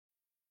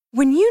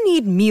When you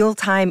need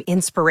mealtime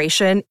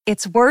inspiration,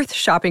 it's worth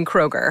shopping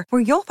Kroger,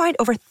 where you'll find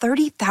over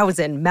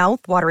 30,000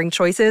 mouth-watering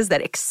choices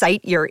that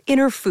excite your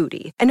inner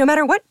foodie. And no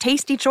matter what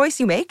tasty choice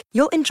you make,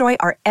 you'll enjoy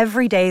our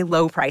everyday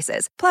low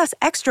prices, plus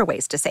extra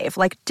ways to save,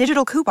 like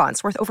digital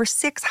coupons worth over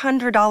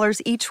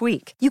 $600 each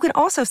week. You can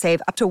also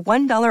save up to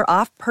 $1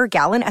 off per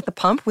gallon at the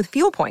pump with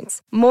fuel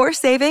points. More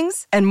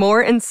savings and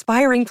more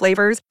inspiring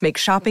flavors make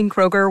shopping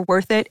Kroger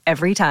worth it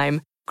every time.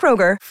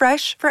 Kroger,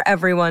 fresh for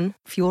everyone.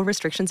 Fuel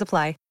restrictions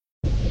apply.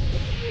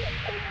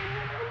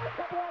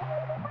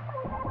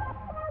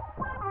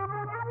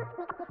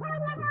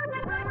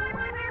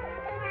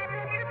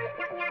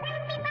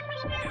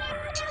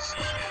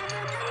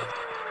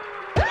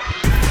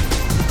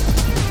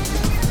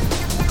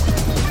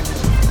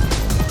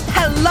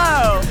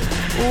 Hello.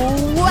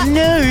 What?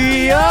 New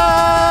York!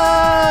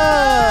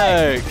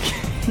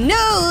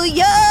 New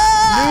York!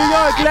 New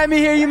York, let me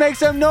hear you make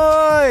some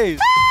noise!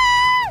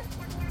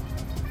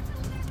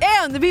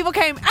 Damn, the people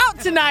came out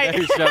tonight.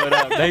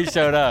 They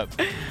showed up.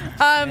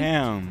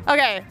 Damn.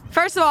 Okay,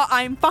 first of all,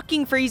 I'm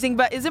fucking freezing,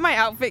 but isn't my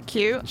outfit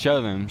cute? Show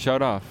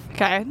it off.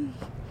 Okay.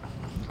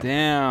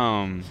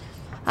 Damn.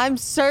 I'm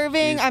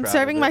serving He's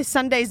proud of my it.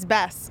 Sunday's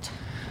best.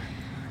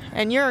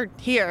 And you're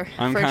here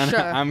I'm for sure.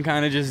 I'm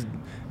kind of just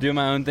doing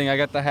my own thing. I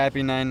got the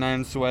Happy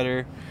 99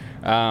 sweater.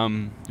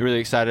 Really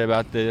excited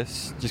about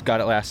this. Just got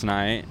it last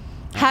night.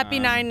 Happy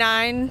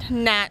 99,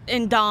 Nat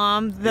and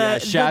Dom, the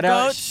shout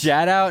goats.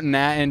 out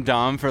Nat and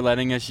Dom for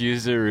letting us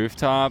use the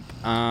rooftop.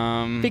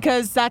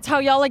 Because that's how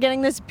y'all are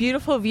getting this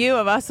beautiful view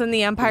of us in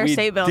the Empire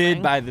State Building. We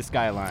did buy the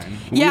skyline.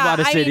 Yeah,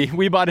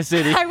 We bought a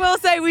city. I will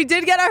say we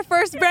did get our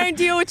first brand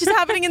deal, which is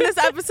happening in this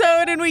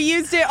episode, and we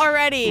used it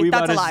already. We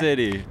That's bought a a lie.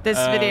 city. This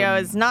video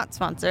is not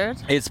sponsored.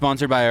 It's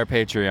sponsored by our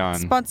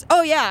Patreon.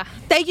 Oh yeah,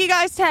 thank you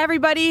guys to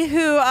everybody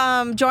who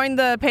joined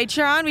the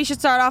Patreon. We should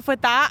start off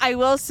with that. I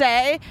will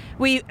say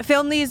we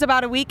filmed these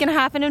about a week and a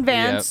half in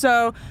advance, Yep.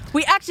 so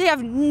we actually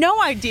have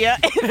no idea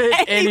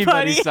if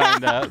Anybody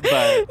signed up, but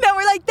no,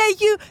 we're like,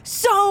 thank you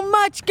so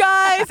much,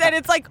 guys, and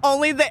it's like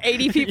only the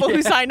 80 people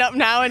who signed up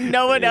now, and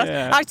no one else.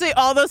 Yeah. Actually,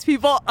 all those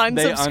people unsubscribed.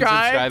 they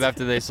unsubscribed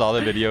after they saw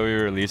the video we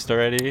released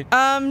already.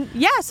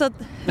 Yeah, so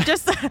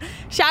just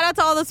shout out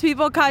to all those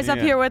people, guys, up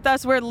Yeah. here with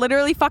us. We're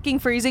literally fucking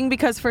freezing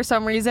because for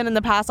some reason in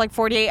the past like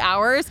 48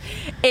 hours,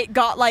 it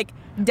got like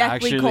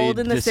deathly Actually, cold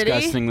in the city.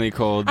 disgustingly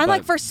cold. I'm but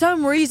like, for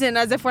some reason,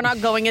 as if we're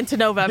not going into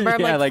November. I'm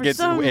yeah, like, it's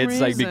for some like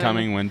reason.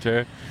 becoming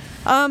winter.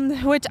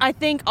 Which I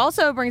think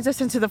also brings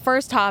us into the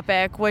first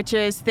topic, which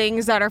is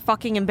things that are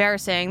fucking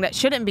embarrassing that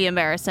shouldn't be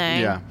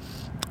embarrassing. Yeah.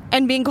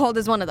 And being cold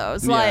is one of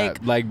those.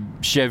 Like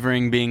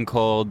shivering, being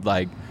cold,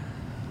 like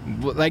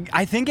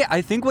I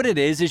think what it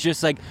is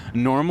just like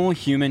normal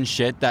human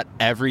shit that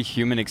every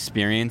human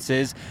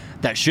experiences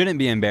that shouldn't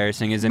be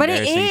embarrassing is But it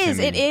embarrassing is,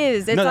 to me. it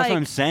is. It's no, that's like- what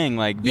I'm saying.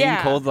 Like being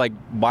Yeah. cold, like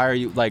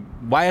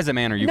why as a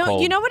man are you no,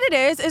 cold? you know what it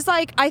is? It's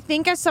like, I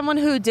think as someone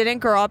who didn't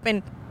grow up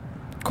in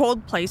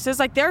cold places,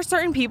 like there are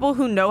certain people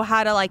who know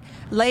how to like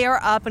layer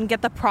up and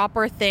get the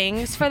proper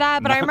things for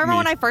that. But I Not remember me.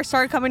 when I first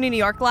started coming to New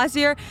York last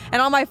year,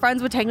 and all my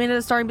friends would take me to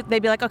the store and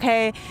they'd be like,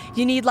 okay,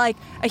 you need like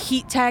a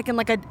heat tech and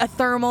like a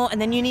thermal,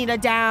 and then you need a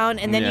down,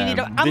 and then you need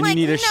a... I'm then like,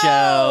 you need a no!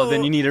 shell,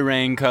 then you need a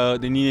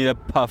raincoat, then you need a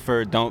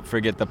puffer. Don't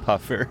forget the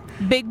puffer.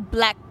 Big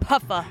black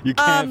puffer. You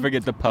can't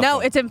forget the puffer. No,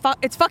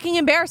 it's fucking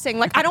embarrassing.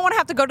 Like, I don't want to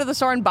have to go to the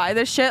store and buy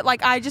this shit.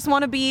 Like, I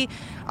want to be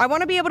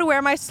able to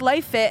wear my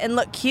sleigh fit and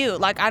look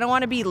cute. Like, I don't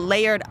want to be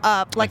layered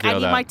up. Like, I feel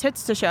need that. my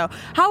tits to show.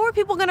 How are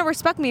people gonna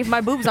respect me if my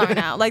boobs aren't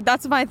out? Like,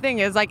 that's my thing.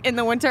 Is like in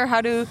the winter,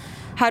 how do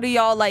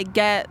y'all like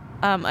get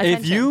attention?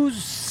 If you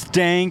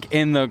stank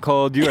in the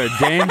cold, you're a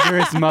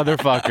dangerous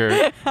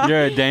motherfucker.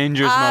 You're a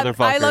dangerous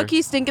motherfucker. I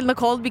low-key stink in the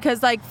cold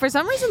because like for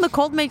some reason the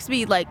cold makes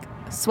me like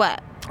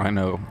sweat. I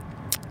know.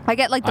 I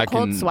get like the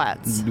cold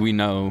sweats. We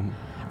know.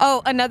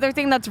 Oh, another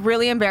thing that's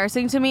really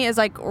embarrassing to me is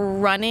like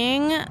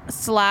running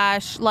 /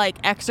 like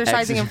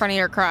exercising in front of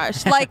your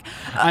crush. Like,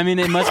 I mean,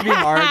 it must be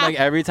hard. Like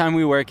every time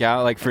we work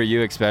out, like for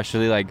you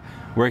especially, like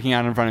working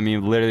out in front of me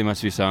literally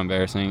must be so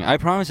embarrassing. I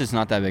promise it's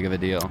not that big of a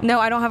deal. no,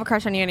 I don't have a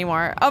crush on you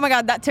anymore. Oh my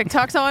God, that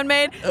TikTok someone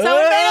made a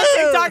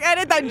TikTok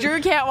edit that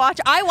Drew can't watch.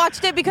 I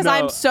watched it because No.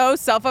 I'm so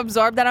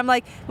self-absorbed that I'm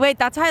like, wait,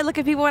 that's how I look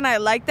at people when I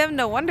like them?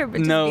 No wonder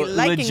bitches No, be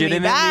liking legitimately,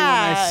 me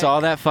back. when I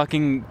saw that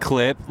fucking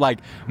clip, like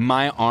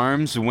my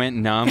arms went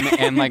numb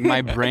and like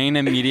my brain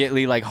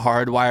immediately like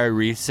hardwire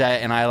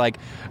reset, and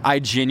I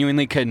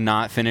genuinely could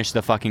not finish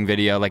the fucking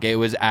video. Like it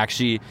was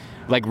actually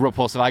like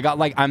repulsive. I got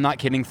like, I'm not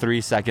kidding,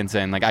 3 seconds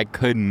in. Like I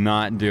could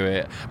not do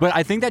it. But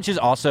I think that just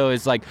also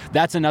is like,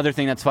 that's another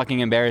thing that's fucking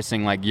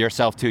embarrassing. Like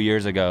yourself 2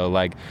 years ago.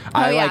 Like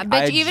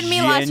bitch, even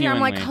me last year, I'm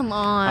like, genuinely- come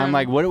on. I'm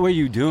like, what were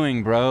you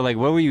doing, bro? Like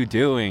what were you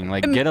doing?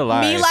 Like get a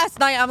life. Me last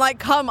night, I'm like,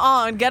 come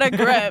on, get a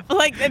grip.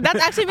 Like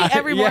that's actually me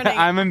every morning.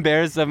 Yeah, I'm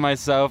embarrassed of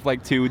myself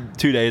like 2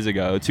 days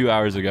ago, 2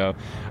 hours ago.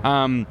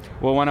 Well,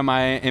 one of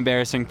my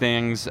embarrassing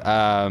things,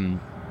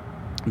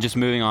 just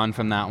moving on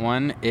from that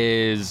one,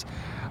 is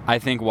I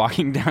think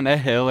walking down a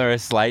hill or a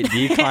slight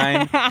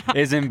decline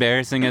is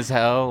embarrassing as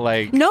hell.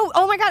 Like, No,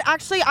 oh my God,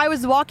 actually, I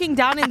was walking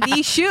down in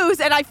these shoes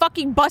and I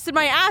fucking busted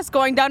my ass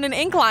going down an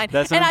incline.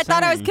 That's what and I'm I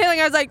thought I was saying.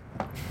 kidding. I was like,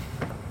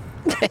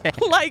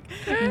 like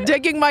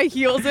digging my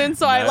heels in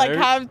so I like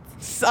Nerd.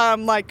 have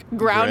like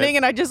grounding Grip.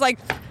 and I just like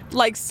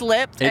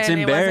slipped. it's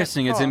and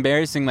embarrassing. It It's wasn't cool.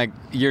 embarrassing. Like,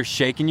 you're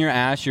shaking your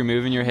ass, you're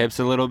moving your hips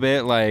a little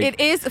bit. Like, It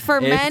is for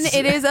men. It's-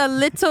 It is a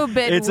little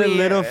bit. it's a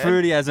little weird.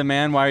 fruity. As a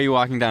man, why are you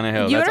walking down a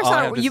hill? You That's better all I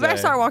have start. to You better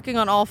say. start walking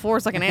on all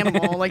fours like an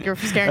animal. Like you're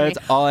scaring me.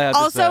 That's all I have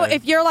Also, to say.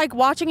 if you're like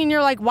watching and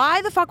you're like,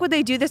 why the fuck would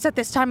they do this at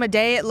this time of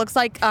day? It looks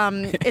like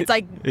it's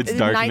like It's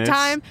darkness.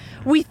 nighttime.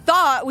 We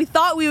thought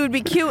we would be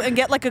cute and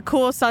get like a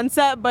cool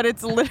sunset, but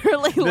it's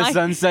literally the like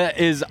sunset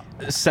is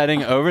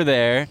setting over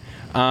there.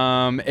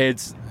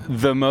 It's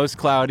the most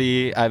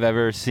cloudy I've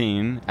ever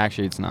seen.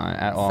 Actually, it's not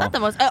at all. it's not the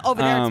most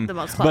over there. It's the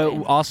most cloudy.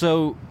 But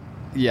also,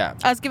 yeah.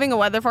 Us giving a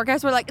weather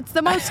forecast, we're like, it's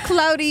the most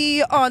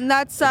cloudy on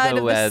that side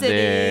of the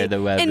city.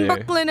 The weather. In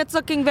Brooklyn, it's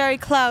looking very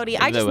cloudy.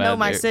 I The just know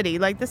my weather. city.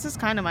 Like this is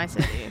kind of my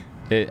city.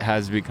 It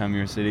has become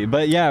your city.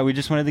 But yeah, we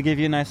just wanted to give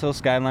you a nice little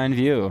skyline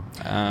view.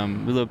 A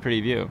little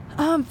pretty view.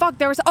 Fuck,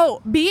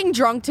 being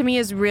drunk to me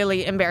is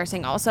really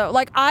embarrassing also.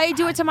 Like, I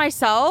do it to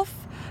myself,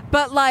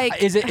 but like...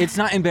 It's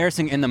not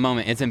embarrassing in the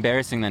moment. It's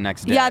embarrassing the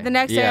next day. Yeah, the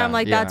next day Yeah, I'm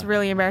like, yeah. that's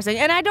really embarrassing.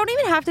 And I don't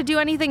even have to do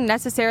anything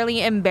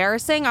necessarily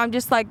embarrassing. I'm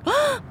just like,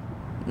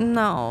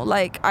 no,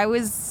 like, I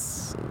was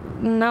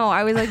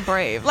like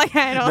brave. Like,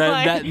 I don't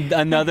like...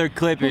 Another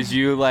clip is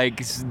you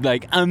like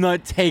I'm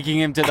not taking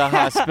him to the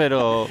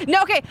hospital.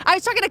 No, okay. I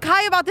was talking to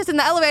Kai about this in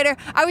the elevator.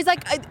 I was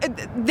like,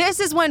 this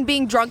is when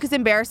being drunk is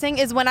embarrassing,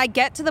 is when I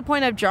get to the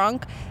point of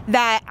drunk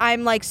that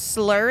I'm like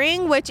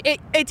slurring, which it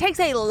takes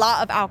a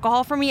lot of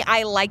alcohol for me.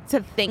 I like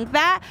to think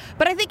that.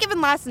 But I think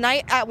even last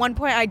night, at one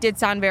point, I did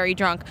sound very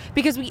drunk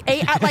because we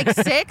ate at like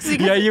 6.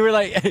 Yeah, you were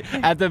like,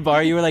 at the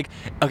bar, you were like,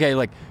 okay,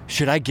 like,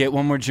 should I get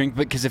one more drink?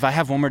 Because if I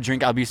have one more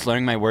drink, I'll be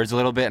slurring my words a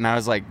little bit. And I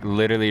was like,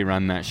 literally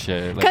run that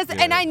shit. Like,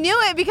 And I knew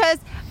it because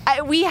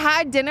we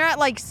had dinner at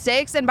like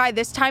 6, and by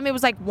this time it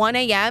was like 1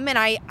 a.m. and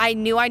I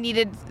knew I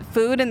needed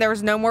food, and there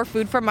was no more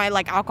food for my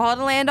like alcohol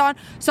to land on.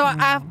 So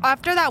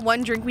after that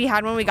one drink we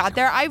had when we got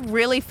there, I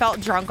really felt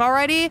drunk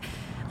already.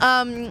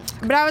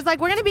 But I was like,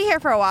 we're gonna be here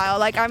for a while.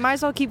 Like, I might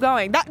as well keep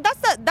going.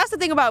 That's the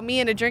thing about me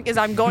and a drink is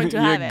I'm going to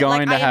You're have it. going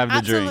like, to I have am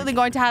the drink. absolutely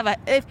going to have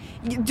it.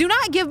 Do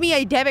not give me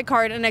a debit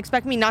card and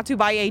expect me not to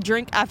buy a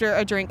drink after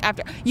a drink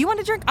after. You want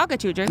a drink? I'll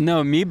get you a drink.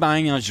 No, me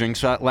buying those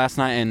drinks last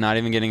night and not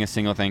even getting a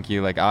single thank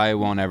you, like, I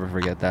won't ever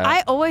forget that.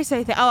 I always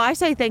say I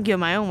say thank you in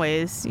my own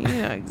ways. You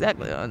know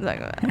exactly what I'm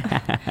talking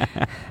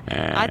about.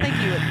 I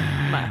thank you with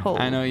my whole.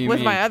 I know what you with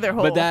mean. my other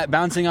whole. But that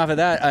bouncing off of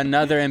that,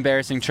 another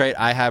embarrassing trait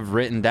I have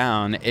written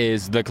down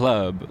is the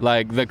club.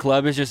 Like, the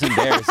club is just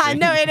embarrassing. I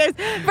know it is.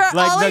 For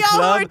Like, all the of y'all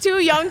club- who are too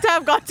young to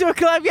have gone to a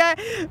club yet,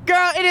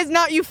 girl, it is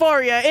not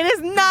Euphoria. It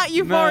is not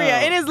Euphoria.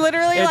 No. It is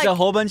literally It's like a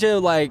whole bunch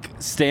of like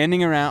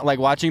standing around, like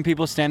watching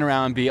people stand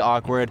around and be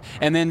awkward,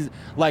 and then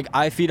like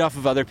I feed off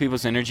of other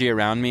people's energy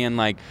around me, and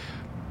like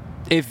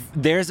if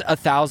there's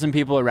 1,000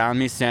 people around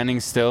me standing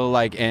still,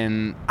 like,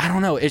 and I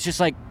don't know, it's just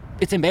like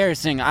it's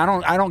embarrassing. I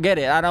don't get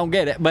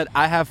it. But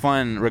I have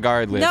fun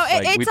regardless. No,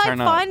 we it's like turn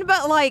up. fun,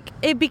 but like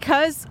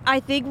because I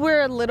think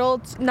we're a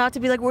little not to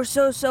be like we're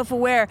so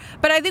self-aware,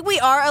 but I think we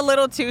are a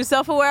little too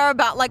self-aware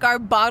about like our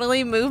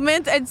bodily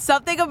movements, and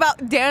something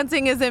about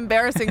dancing is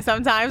embarrassing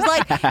sometimes.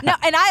 Like no,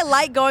 and I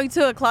like going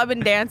to a club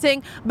and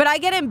dancing, but I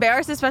get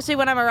embarrassed especially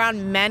when I'm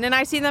around men and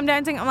I see them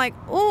dancing. I'm like,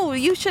 "Ooh,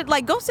 you should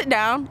like go sit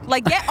down.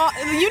 Like get on.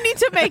 You need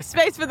to make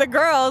space for the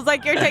girls.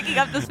 Like you're taking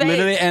up the space."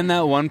 Literally, and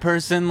that one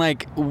person,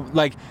 like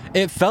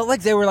it felt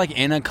like they were like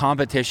in a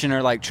competition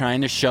or like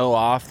trying to show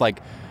off.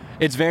 Like,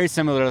 it's very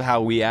similar to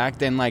how we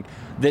act. And like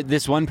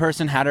this one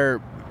person had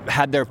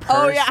their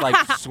purse like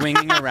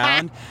swinging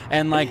around,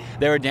 and like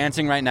they were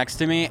dancing right next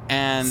to me,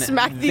 and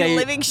Smacked the they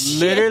living shit.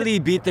 literally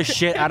beat the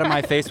shit out of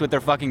my face with their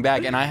fucking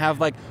bag, and I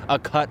have like a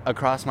cut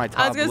across my top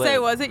I was gonna lip. say,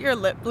 was it your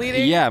lip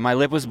bleeding? Yeah, my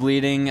lip was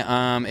bleeding.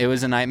 It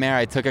was a nightmare.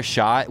 I took a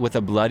shot with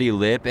a bloody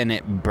lip, and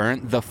it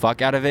burnt the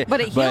fuck out of it. But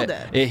it healed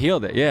it. It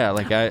healed it. Yeah,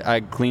 like I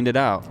cleaned it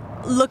out.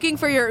 Looking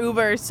for your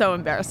Uber is so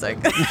embarrassing.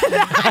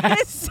 That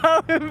is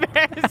so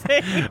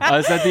embarrassing.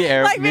 Us at the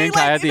airport, me and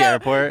Kai at the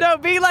airport. No,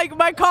 being like,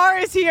 my car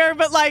is here,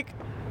 but like,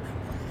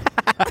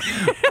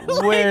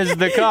 Where's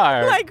the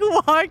car? like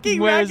walking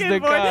Where's back and the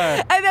forth,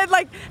 car? and then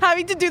like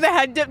having to do the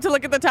head dip to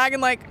look at the tag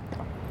and like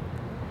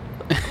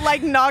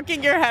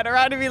knocking your head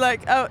around and be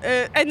like, oh,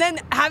 and then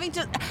having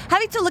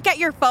to look at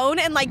your phone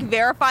and like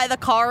verify the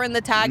car and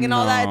the tag and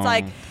all that. It's No.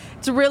 like.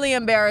 It's really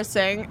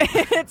embarrassing.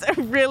 It's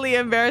really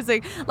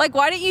embarrassing. Like,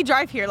 why didn't you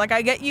drive here? Like,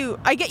 I get you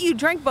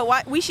drink, but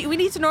why we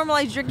need to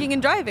normalize drinking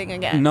and driving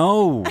again.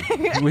 No,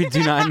 we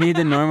do not need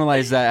to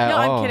normalize that at No,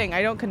 all. I'm kidding.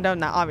 I don't condone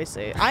that.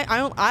 Obviously,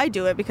 I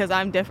do it because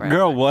I'm different.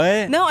 Girl,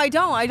 what? No, I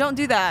don't. I don't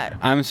do that.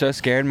 I'm so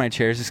scared. My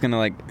chair's just gonna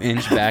like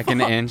inch back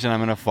an inch, and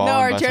I'm gonna fall. No,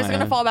 and our bust chair's my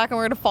gonna head fall back, and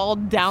we're gonna fall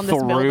down this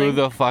through building.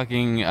 the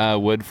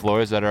fucking wood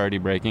floors that are already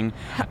breaking.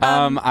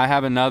 I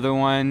have another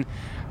one.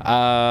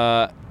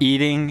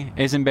 Eating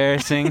is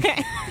embarrassing.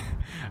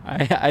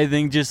 I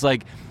think just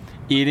like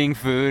eating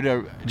food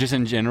or just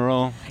in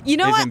general You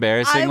know is what?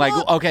 embarrassing. I Like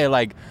will- okay,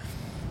 like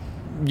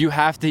you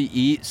have to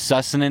eat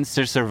sustenance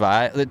to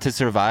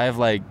survive.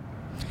 Like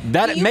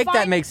that Do you that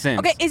find- makes sense.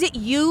 Okay, is it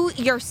you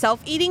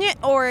yourself eating it,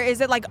 or is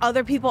it like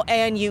other people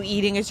and you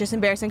eating is just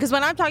embarrassing? Because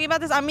when I'm talking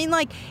about this, I mean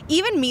like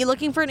even me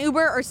looking for an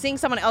Uber or seeing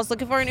someone else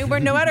looking for an Uber,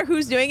 no matter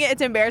who's doing it,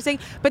 it's embarrassing.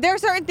 But there are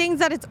certain things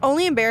that it's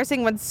only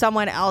embarrassing when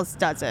someone else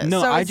does it.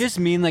 No, So I it's- just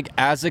mean like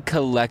as a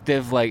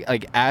collective,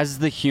 like as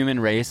the human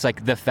race,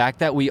 like the fact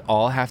that we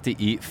all have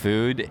to eat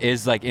food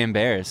is like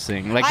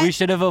embarrassing. Like we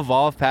should have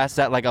evolved past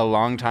that like a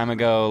long time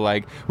ago.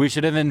 Like we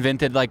should have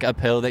invented like a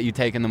pill that you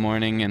take in the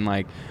morning and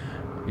like,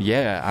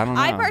 yeah, I don't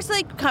know. I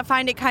personally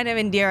find it kind of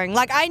endearing.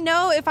 Like I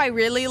know if I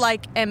really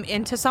like am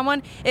into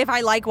someone, if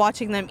I like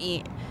watching them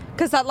eat.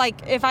 Cause that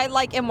like if I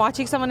like am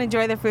watching someone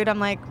enjoy their food, I'm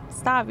like,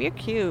 stop, you're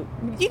cute.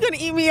 You gonna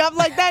eat me up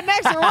like that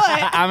next or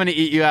what? I'm gonna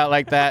eat you out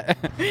like that.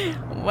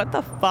 What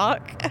the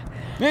fuck?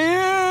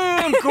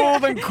 I'm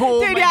cold and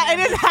cold. Dude, my yeah, it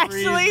hands is are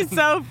actually freezing.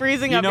 so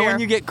freezing You up know here. when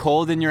you get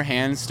cold and your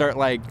hands start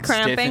like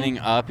Cramping? stiffening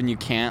up and you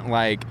can't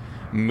like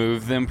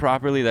move them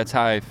properly? That's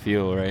how I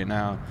feel right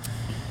now.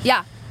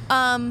 Yeah.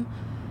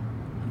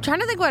 Trying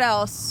to think what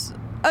else.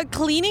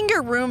 Cleaning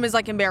your room is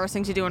like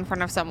embarrassing to do in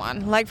front of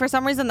someone. Like for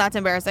some reason that's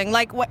embarrassing.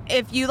 Like what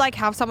if you like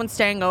have someone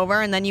staying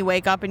over and then you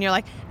wake up and you're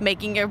like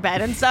making your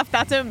bed and stuff?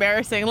 That's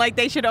embarrassing. Like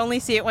they should only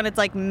see it when it's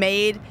like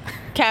made,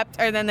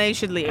 kept, or then they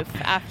should leave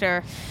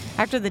after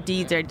the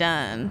deeds are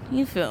done.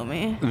 You feel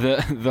me?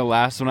 The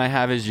last one I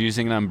have is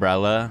using an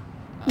umbrella.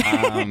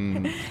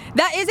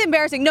 That is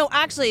embarrassing. No,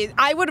 actually,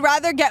 I would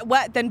rather get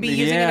wet than be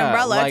using an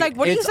umbrella. It's like,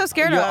 what are you so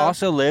scared you're of? You're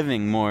also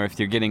living more if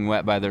you're getting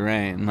wet by the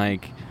rain.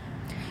 Like,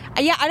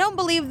 Yeah, I don't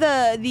believe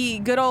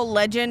the good old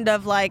legend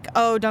of like,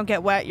 oh, don't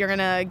get wet, you're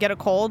gonna get a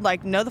cold.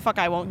 Like, no, the fuck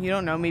I won't. You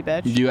don't know me,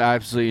 bitch. you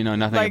absolutely know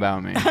nothing Like,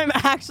 about me. I'm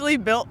actually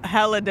built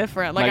hella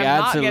different. Like I'm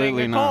not absolutely getting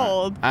a not.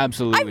 cold.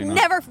 Absolutely I've not.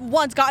 never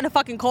once gotten a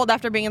fucking cold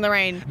after being in the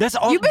rain. That's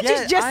all- You bitches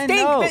yeah, just I stink.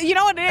 know. You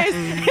know what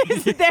it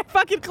is? Their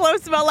fucking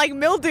clothes smell like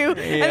mildew, and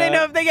they Yeah.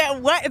 know if they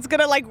get wet, it's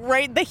gonna like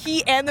the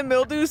heat and the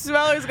mildew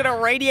smell is gonna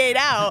radiate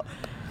out.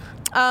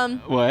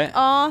 What?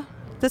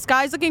 The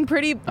sky's looking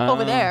pretty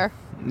over there.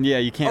 Yeah,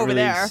 you can't Over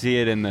really there. see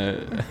it in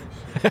the.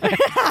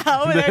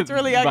 Over there, it's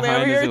really ugly. Over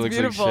Behind us, here, it it's looks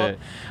beautiful. Like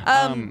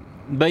shit.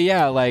 But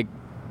yeah, like,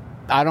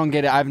 I don't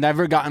get it. I've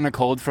never gotten a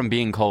cold from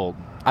being cold.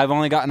 I've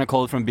only gotten a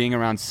cold from being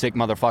around sick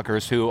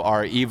motherfuckers who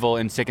are evil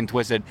and sick and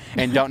twisted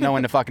and don't know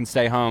when to fucking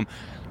stay home.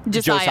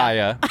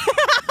 Josiah.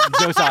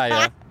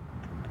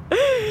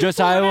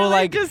 Josiah will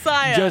like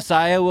Josiah.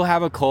 Josiah will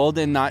have a cold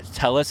and not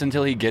tell us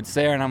until he gets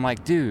there, and I'm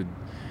like, dude,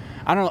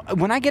 I don't know.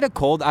 When I get a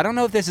cold, I don't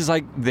know if this is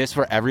like this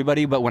for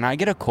everybody, but when I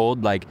get a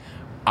cold, like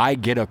I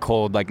get a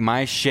cold, like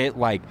my shit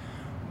like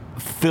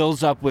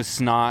fills up with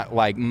snot.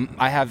 Like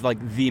I have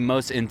like the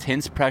most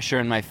intense pressure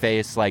in my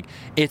face. Like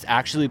it's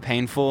actually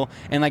painful,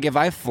 and like if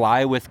I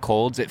fly with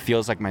colds, it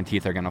feels like my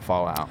teeth are gonna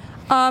fall out.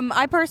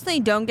 I personally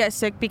don't get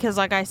sick because,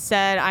 like I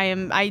said,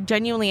 I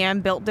genuinely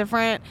am built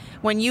different.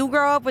 When you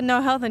grow up with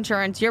no health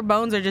insurance, your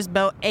bones are just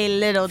built a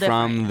little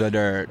different. From the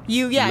dirt.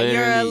 You're a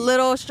Literally.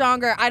 little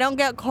stronger. I don't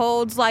get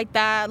colds like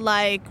that.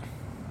 Like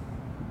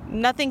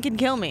nothing can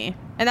kill me,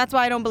 and that's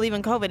why I don't believe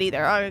in COVID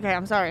either. Oh, okay,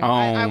 I'm sorry.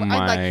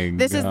 my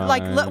this is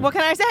like, look, what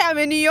can I say? I'm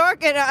in New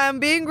York and I'm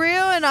being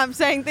real, and I'm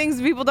saying things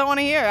people don't want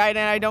to hear.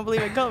 I don't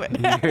believe in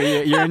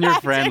COVID. You're in your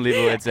Fran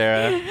Lebowitz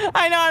era.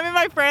 I know, I'm in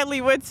my Fran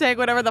Lebowitz saying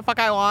whatever the fuck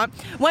I want.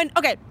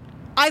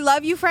 I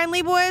love you, Fran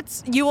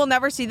Lebowitz. You will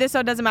never see this, so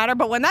it doesn't matter.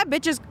 But when that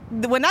bitch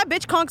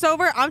conks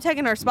over, I'm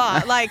taking her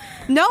spot. Like,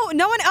 no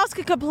one else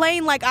could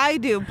complain like I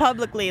do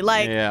publicly.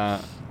 Like,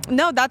 Yeah.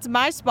 no, that's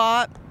my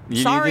spot.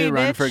 You Sorry, need to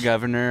run bitch. for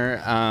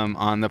governor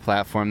on the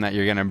platform that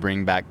you're gonna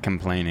bring back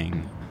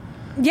complaining.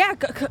 Yeah,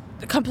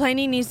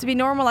 complaining needs to be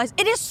normalized.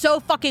 It is so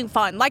fucking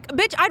fun. Like,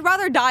 bitch, I'd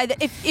rather die.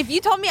 If you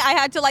told me I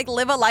had to like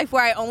live a life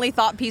where I only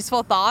thought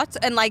peaceful thoughts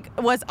and like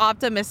was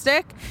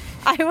optimistic,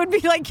 I would be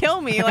like, kill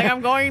me. Like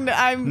I'm going to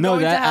hell.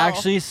 That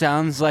actually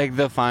sounds like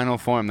the final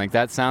form. Like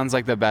that sounds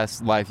like the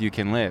best life you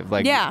can live.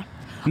 Like Yeah.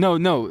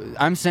 No,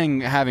 I'm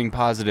saying having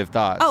positive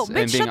thoughts Oh, bitch, and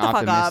being shut the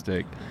fuck up.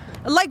 optimistic.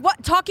 Like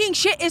what? Talking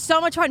shit is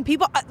so much fun.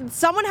 People,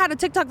 someone had a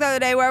TikTok the other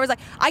day where I was like,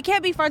 I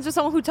can't be friends with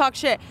someone who talks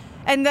shit.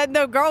 And then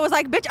the girl was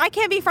like, bitch, I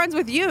can't be friends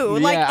with you.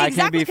 Yeah, Like, I can't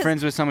exactly, be 'cause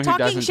friends with someone who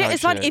talking doesn't shit talk is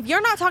fun. shit. If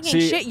you're not talking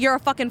See- shit, you're a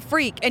fucking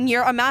freak and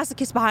you're a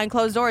masochist behind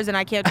closed doors and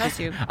I can't trust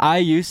you. I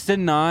used to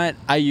not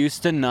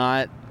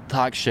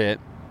talk shit.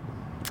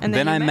 And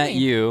then you I met me.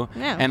 you,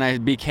 Yeah. and I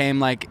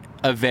became like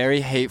a very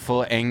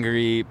hateful,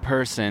 angry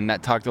person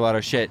that talked a lot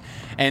of shit.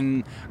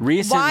 And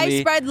recently, Why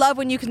spread love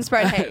when you can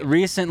spread hate?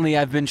 recently,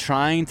 I've been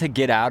trying to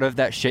get out of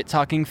that shit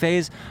talking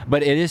phase,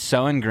 but it is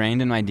so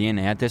ingrained in my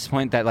DNA at this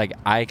point that like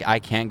I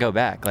can't go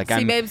back. Like,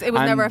 See, babes, it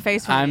was never a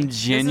phase for me.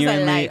 This is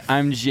a life.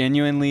 I'm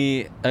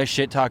genuinely a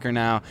shit talker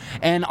now,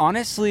 and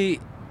honestly,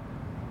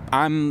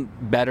 I'm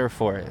better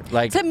for it.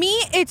 Like, to me,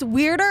 it's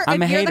weirder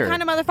I'm if a you're hater. the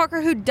kind of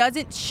motherfucker who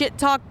doesn't shit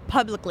talk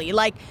publicly.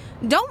 Like,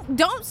 don't.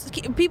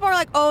 People are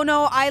like, oh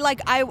no, I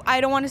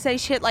don't want to say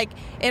shit like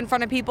in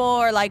front of people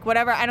or like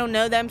whatever. I don't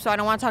know them, so I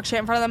don't want to talk shit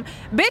in front of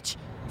them. Bitch,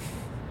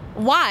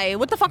 why?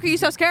 What the fuck are you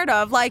so scared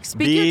of? Like,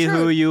 speak be your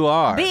truth. who you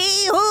are. Be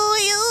who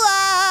you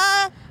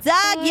are.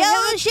 Talk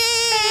your shit.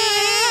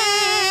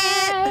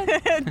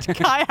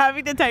 Kai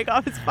having to take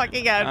off his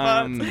fucking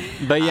headphones.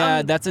 But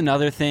yeah, that's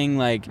another thing.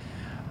 Like,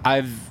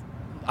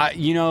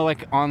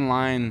 like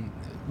online,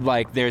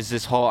 like there's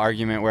this whole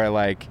argument where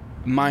like,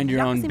 mind your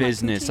Y'all own see my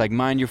business. coochie? Like,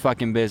 mind your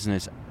fucking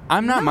business.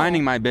 I'm not No.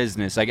 minding my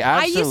business. Like,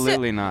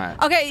 absolutely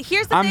not. Okay,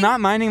 here's the I'm thing.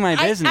 not minding my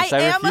business. I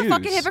am refuse. a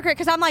fucking hypocrite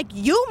because I'm like,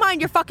 you mind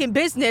your fucking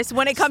business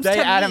when it comes Stay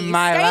to out me. of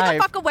my Stay life.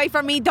 the fuck away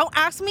from me. Don't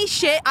ask me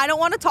shit. I don't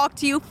want to talk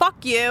to you.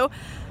 Fuck you.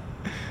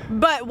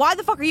 But why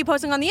the fuck are you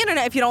posting on the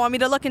internet if you don't want me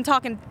to look and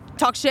talk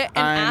shit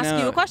and I ask know.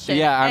 you a question?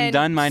 Yeah, I'm and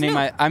done minding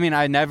snoop? I mean,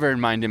 I never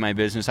minded my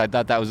business. I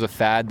thought that was a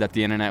fad that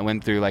the internet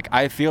went through. Like,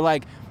 I feel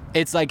like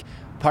it's like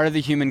part of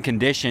the human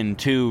condition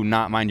to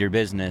not mind your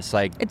business.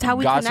 Like, It's how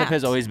we gossip connect.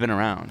 has always been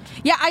around.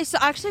 Yeah, I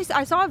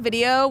saw a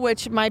video,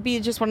 which might be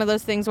just one of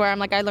those things where I'm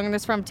like, I learned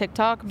this from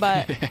TikTok,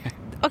 but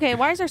okay,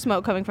 why is there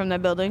smoke coming from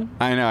that building?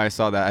 I know, I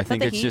saw that. I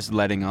think the it's heat? just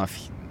letting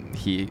off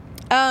heat.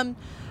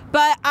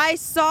 But I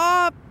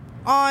saw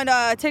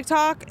on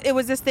TikTok, it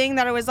was this thing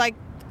that it was like,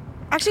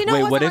 actually no, Wait,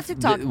 it wasn't on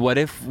TikTok. what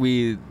if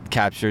we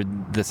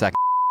captured the second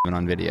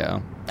on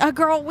video?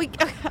 Girl, we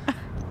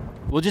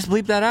We'll just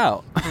bleep that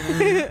out.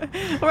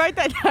 write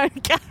that down,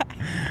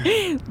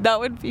 guy. That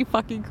would be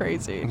fucking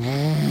crazy.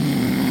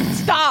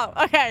 Stop.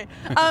 Okay.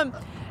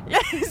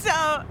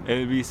 So It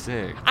would be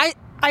sick.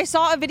 I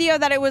saw a video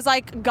that it was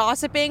like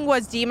gossiping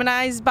was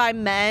demonized by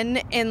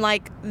men in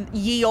like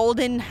ye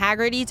olden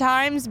Haggerty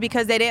times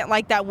because they didn't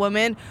like that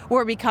women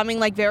were becoming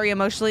like very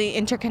emotionally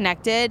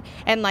interconnected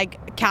and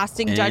like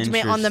casting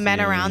judgment on the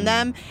men around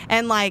them.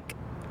 And like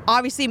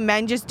obviously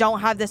men just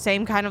don't have the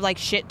same kind of like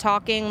shit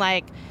talking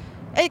like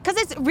because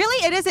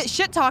it isn't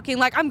shit talking.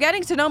 Like, I'm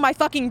getting to know my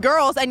fucking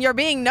girls and you're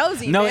being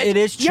nosy. No, bitch. it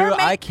is true. You're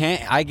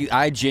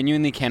I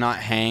genuinely cannot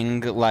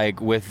hang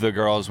like with the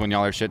girls when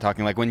y'all are shit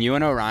talking. Like when you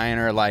and Orion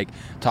are like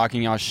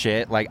talking y'all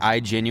shit, like I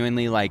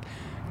genuinely like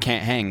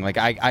can't hang. Like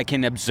I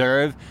can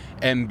observe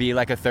and be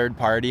like a third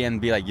party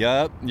and be like,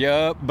 yup,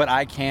 but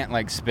I can't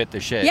like spit the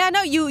shit. Yeah,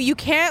 no, you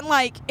can't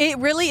like, it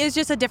really is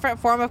just a different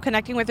form of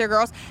connecting with your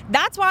girls.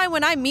 That's why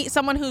when I meet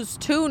someone who's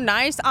too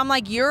nice, I'm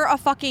like, you're a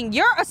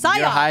psyop.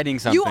 You're hiding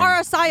something. You are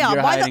a psyop.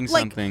 You're Why hiding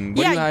something.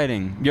 What are you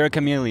hiding? You're a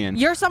chameleon.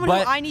 You're someone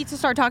But who I need to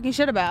start talking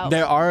shit about.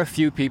 there are a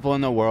few people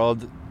in the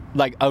world,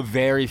 like a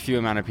very few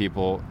amount of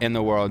people in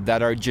the world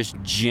that are just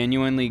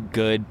genuinely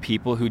good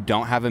people who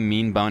don't have a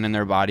mean bone in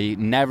their body,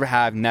 never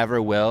have,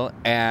 never will.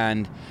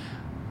 And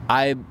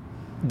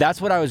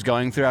that's what I was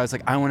going through. I was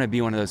like, I want to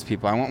be one of those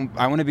people. I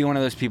want to be one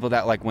of those people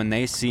that like when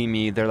they see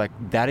me, they're like,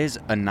 that is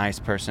a nice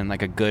person,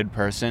 like a good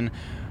person.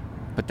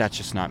 But that's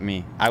just not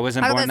me. I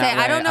wasn't born that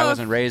way. I don't know I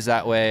wasn't raised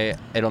that way.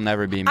 It'll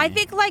never be me. I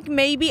think like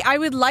maybe I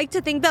would like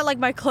to think that like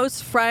my close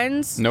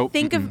friends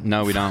think of.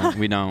 No, we don't.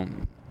 We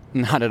don't.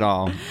 Not at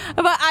all.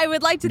 But I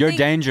would like to You're think.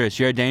 dangerous.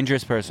 You're a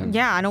dangerous person.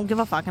 Yeah, I don't give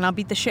a fuck, and I'll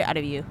beat the shit out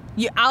of you.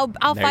 I'll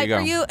There fight you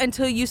for go. you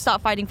until you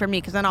stop fighting for me,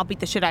 because then I'll beat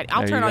the shit out of you.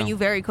 I'll There turn you on go. you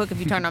very quick if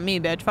you turn on me,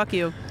 bitch. Fuck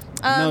you.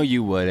 No,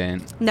 you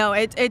wouldn't. No,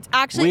 it's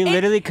actually. We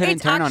literally couldn't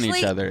it's turn on actually-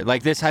 each other.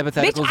 Like this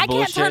hypothetical Bitch, I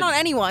bullshit. can't turn on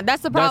anyone.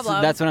 That's the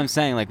problem. That's what I'm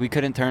saying. Like we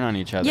couldn't turn on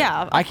each other.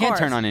 Yeah, of I can't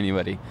turn course. on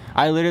anybody.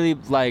 I literally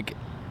like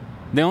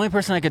the only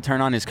person I could turn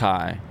on is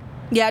Kai.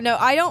 Yeah, no,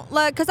 I don't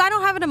like because I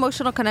don't have an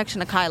emotional connection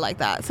to Kai like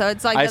that. So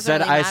it's like I doesn't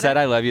said really I matter. said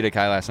I love you to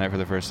Kai last night for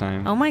the first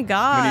time. Oh my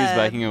god. When he was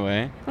biking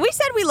away. We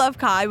said we love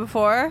Kai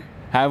before.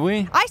 Have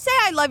we? I say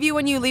I love you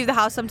when you leave the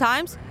house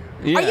sometimes.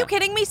 Yeah. Are you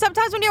kidding me?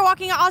 Sometimes when you're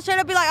walking out, I'll straight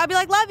up be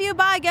like, love you,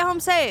 bye, get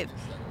home safe.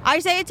 I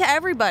say it to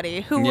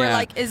everybody who we're Yeah.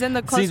 like is in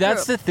the close See,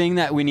 that's group. the thing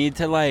that we need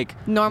to like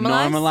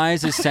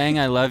Normalize? is saying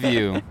I love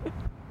you.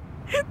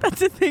 That's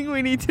the thing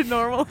we need to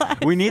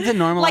normalize. We need to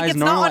normalize. Like, it's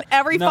not on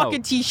every No.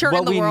 fucking t-shirt What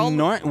in the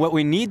world. What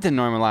we need to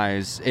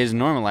normalize is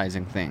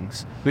normalizing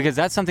things because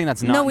that's something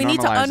that's not. No, we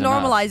need to normalized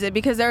enough. unnormalize it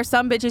because there are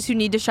some bitches who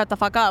need to shut the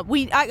fuck up.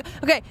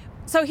 Okay,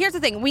 so here's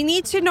the thing: we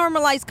need to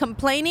normalize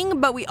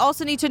complaining, but we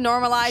also need to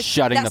normalize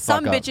Shutting that the fuck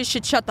some up. bitches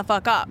should shut the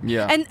fuck up.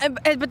 Yeah. And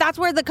but that's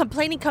where the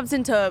complaining comes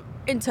into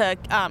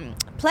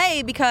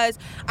play because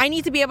I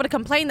need to be able to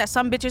complain that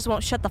some bitches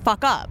won't shut the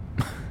fuck up.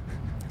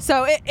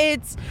 So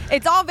it's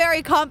all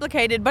very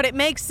complicated, but it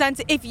makes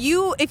sense if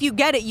you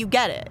get it, you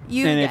get it. And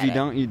get if you it.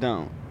 don't, you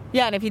don't.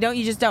 Yeah, and if you don't,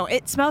 you just don't.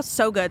 It smells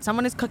so good.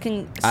 Someone is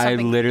cooking I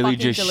something literally fucking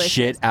just delicious.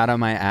 shit out of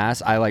my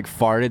ass. I like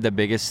farted the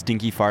biggest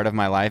stinky fart of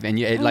my life, and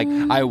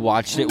I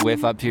watched it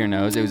whiff up to your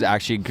nose. It was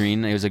actually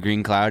green. It was a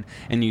green cloud,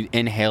 and you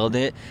inhaled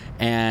it,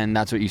 and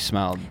that's what you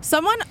smelled.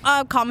 Someone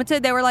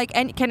commented, they were like,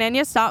 can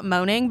Enya stop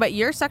moaning? But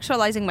you're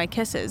sexualizing my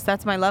kisses.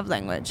 That's my love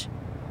language.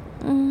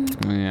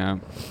 Yeah.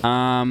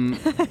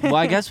 Well,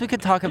 I guess we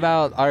could talk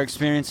about our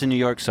experience in New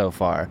York so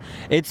far.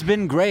 It's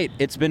been great.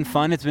 It's been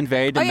fun. It's been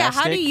very domestic. Oh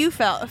yeah, how do you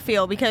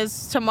feel?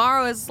 Because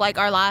tomorrow is like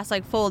our last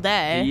like full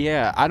day.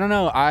 Yeah, I don't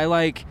know.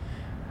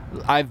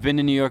 I've been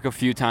to New York a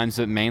few times,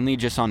 but mainly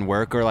just on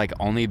work or like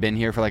only been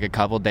here for like a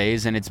couple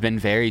days, and it's been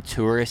very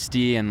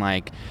touristy and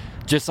like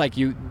just like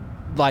you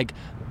like.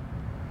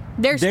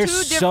 There's two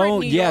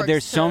different New Yorks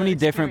there's so many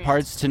different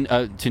parts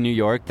to New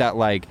York that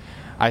like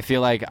I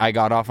feel like I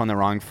got off on the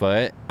wrong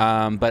foot.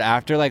 But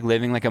after like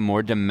living like a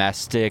more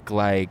domestic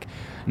like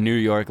New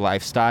York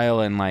lifestyle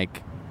and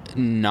like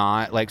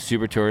not like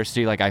super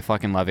touristy, like I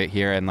fucking love it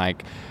here, and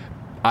like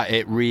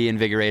it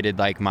reinvigorated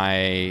like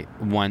my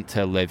want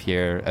to live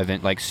here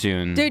like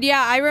soon. Dude,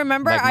 yeah, I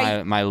remember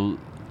like my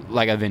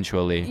like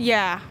eventually.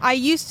 Yeah, I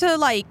used to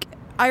like.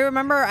 I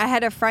remember I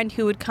had a friend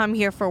who would come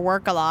here for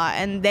work a lot,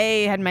 and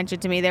they had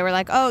mentioned to me, they were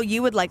like, oh,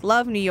 you would like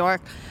love New York.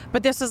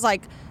 But this was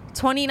like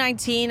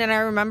 2019, and I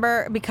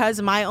remember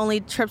because my only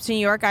trips to New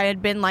York, I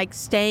had been like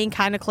staying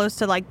kind of close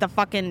to like the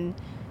fucking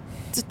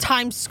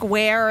Times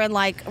Square and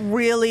like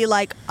really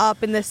like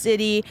up in the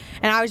city,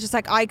 and I was just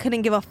like, I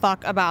couldn't give a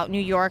fuck about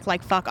New York,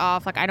 like fuck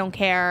off, like I don't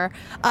care.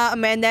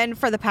 And then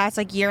for the past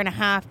like year and a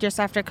half, just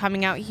after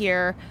coming out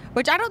here,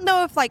 which I don't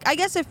know if like, I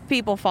guess if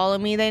people follow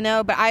me they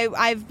know, but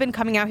I've been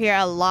coming out here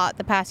a lot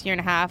the past year and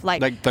a half,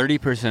 like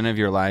 30% of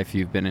your life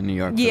you've been in New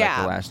York for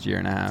like the last year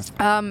and a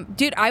half.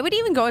 Dude, I would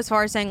even go as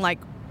far as saying like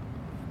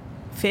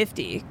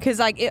 50, because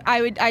like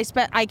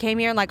I came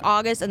here in like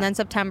August and then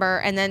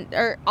September and then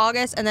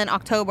August and then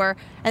October,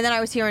 and then I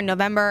was here in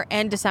November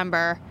and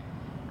December,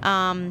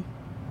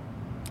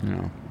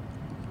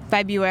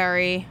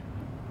 February.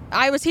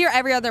 I was here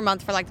every other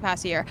month for like the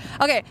past year.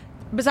 Okay,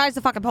 besides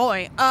the fucking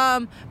point.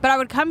 But I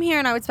would come here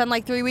and I would spend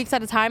like 3 weeks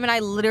at a time, and I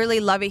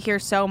literally love it here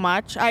so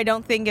much. I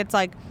don't think it's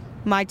like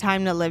my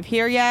time to live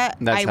here yet.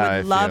 That's I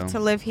would love to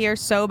live here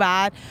so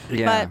bad.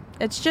 Yeah. But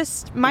it's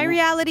just, my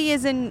reality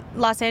is in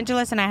Los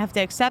Angeles, and I have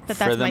to accept that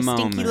that's my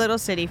stinky little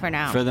city for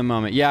now. For the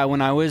moment. Yeah,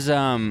 when I was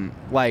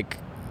like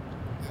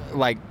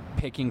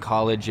picking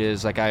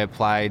colleges, like I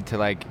applied to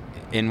like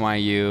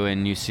NYU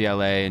and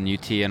UCLA and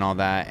UT and all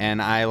that,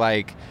 and I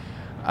like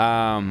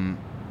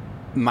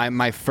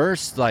my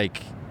first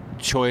like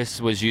choice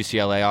was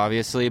UCLA,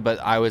 obviously, but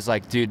I was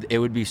like, dude, it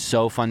would be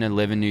so fun to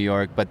live in New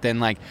York. But then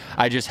like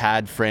I just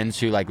had friends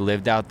who like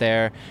lived out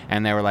there,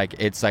 and they were like,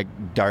 it's like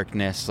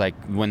darkness, like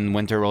when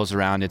winter rolls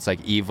around it's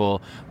like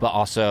evil, but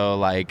also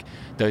like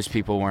those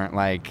people weren't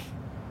like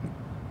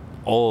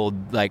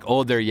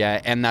older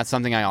yet. And that's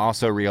something I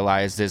also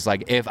realized is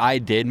like, if I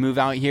did move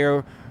out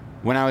here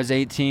when I was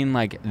 18,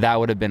 like that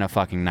would have been a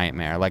fucking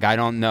nightmare. Like I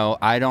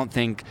don't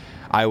think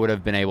I would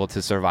have been able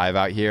to survive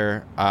out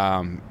here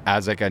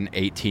as like an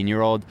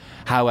 18-year-old.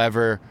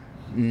 However,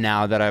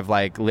 now that I've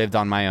like lived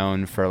on my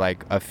own for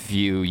like a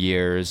few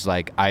years,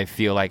 like I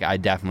feel like I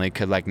definitely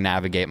could like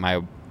navigate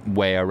my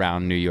way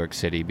around New York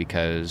City,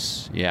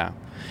 because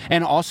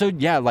and also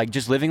like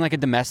just living like a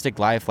domestic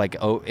life, like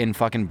in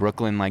fucking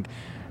Brooklyn, like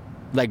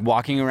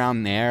walking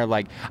around there,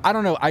 like I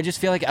don't know, I just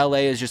feel like LA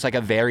is just like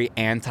a very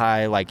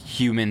anti like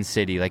human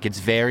city. Like it's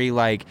very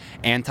like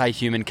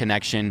anti-human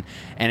connection,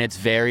 and it's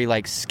very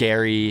like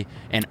scary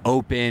and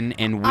open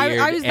and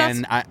weird.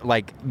 I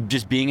like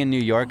just being in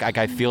New York, like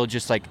I feel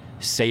just like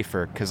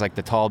safer, because like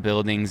the tall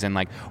buildings and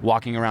like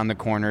walking around the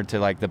corner to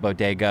like the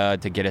bodega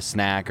to get a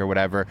snack or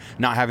whatever,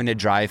 not having to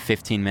drive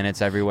 15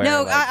 minutes everywhere.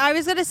 No, like, I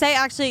was gonna say,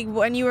 actually,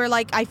 when you were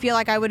like, I feel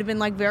like I would have been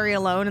like very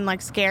alone and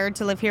like scared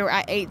to live here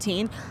at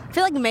 18. I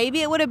feel like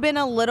maybe it would have been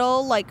a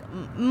little like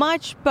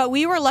much, but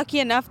we were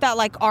lucky enough that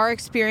like our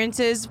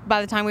experiences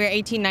by the time we were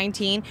 18,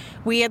 19,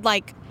 we had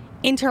like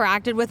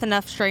interacted with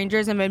enough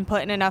strangers and been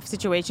put in enough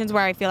situations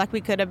where I feel like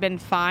we could have been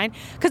fine.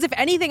 Because if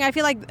anything, I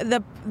feel like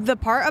the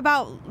part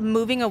about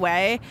moving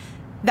away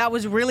that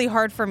was really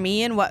hard for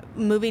me, and what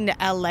moving to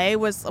LA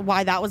was,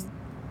 why that was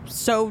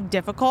so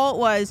difficult,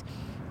 was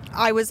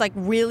I was like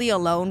really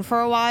alone for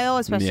a while,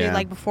 especially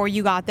like before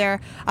you got there.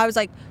 I was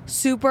like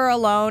super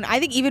alone. I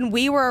think even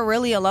we were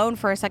really alone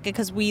for a second,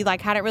 because we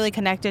like hadn't really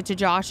connected to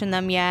Josh and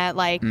them yet.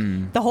 Like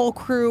the whole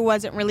crew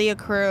wasn't really a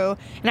crew,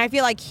 and I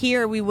feel like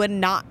here we would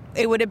not.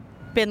 It would have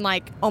been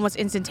like almost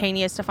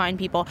instantaneous to find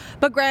people.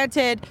 But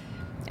granted,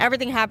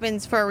 everything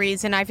happens for a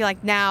reason. I feel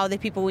like now the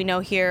people we know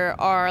here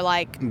are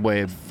like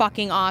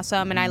fucking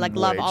awesome, and I like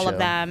love all of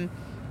them,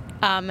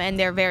 and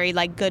they're very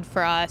like good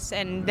for us.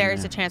 And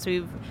there's a chance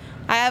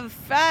I have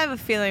a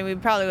feeling we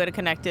probably would have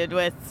connected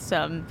with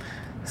some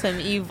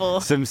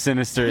evil, some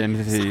sinister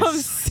entities, some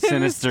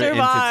sinister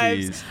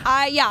vibes.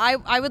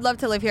 I would love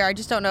to live here. I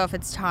just don't know if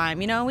it's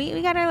time. You know,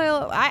 we got a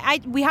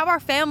little. We have our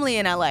family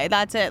in LA.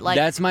 That's it. Like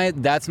that's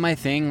my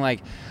thing.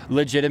 Like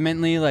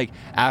legitimately, like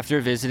after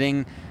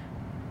visiting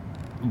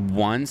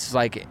once,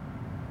 like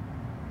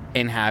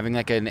and having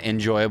like an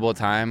enjoyable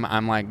time,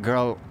 I'm like,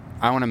 girl,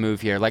 I want to move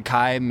here. Like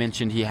Kai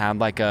mentioned, he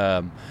had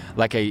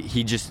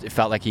he just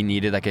felt like he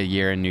needed like a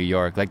year in New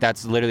York. Like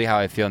that's literally how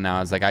I feel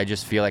now. Is like I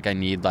just feel like I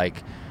need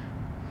like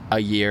a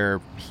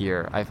year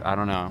here. I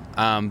don't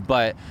know.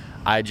 But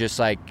I just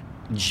like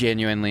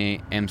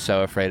genuinely am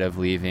so afraid of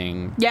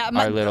leaving Yeah,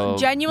 our little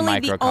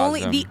genuinely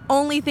microcosm. the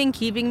only thing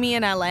keeping me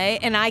in LA,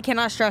 and I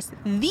cannot stress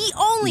the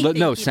only thing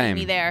keeping same.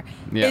 me there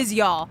Yeah. is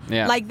y'all.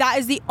 Yeah. Like that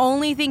is the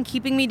only thing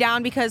keeping me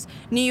down, because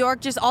New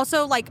York just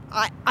also like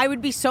I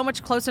would be so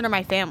much closer to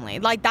my family.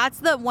 Like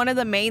that's one of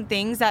the main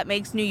things that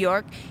makes New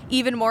York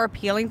even more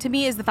appealing to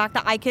me, is the fact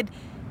that I could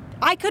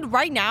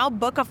right now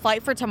book a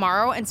flight for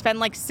tomorrow and spend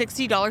like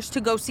 $60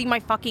 to go see my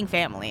fucking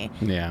family.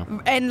 Yeah.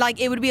 And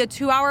like it would be a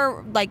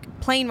 2-hour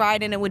like plane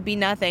ride and it would be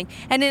nothing.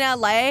 And in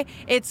LA,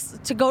 it's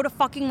to go to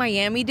fucking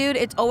Miami, dude.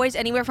 It's always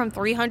anywhere from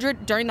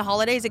 $300. During the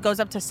holidays, it goes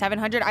up to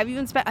 $700. I've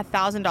even spent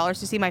 $1,000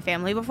 to see my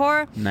family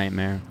before.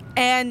 Nightmare.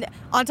 And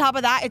on top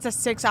of that, it's a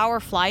 6-hour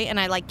flight, and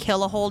I like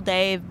kill a whole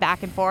day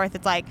back and forth.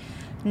 It's like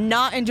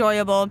not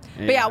enjoyable.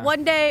 But yeah,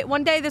 one day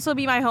this will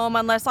be my home,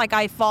 unless like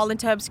I fall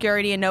into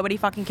obscurity and nobody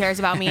fucking cares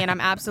about me and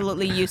I'm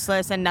absolutely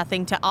useless and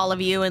nothing to all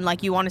of you, and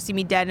like you want to see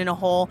me dead in a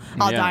hole.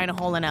 I'll die in a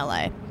hole in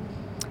LA.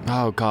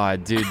 Oh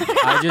God, dude.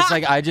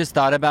 I just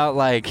thought about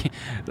like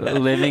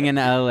living in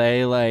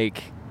LA,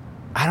 like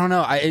I don't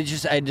know.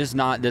 It does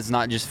not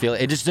just feel.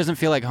 It just doesn't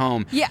feel like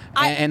home. Yeah,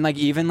 and like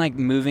even like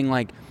moving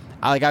like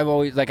I've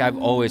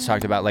always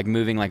talked about like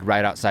moving like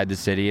right outside the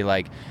city,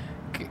 like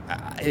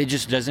it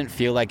just doesn't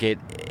feel like it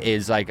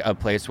is like a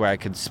place where I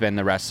could spend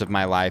the rest of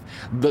my life.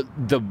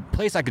 The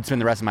place I could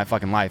spend the rest of my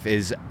fucking life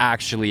is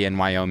actually in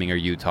Wyoming or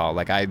Utah.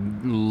 Like I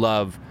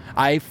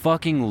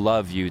fucking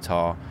love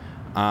Utah.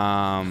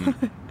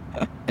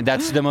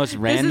 That's the most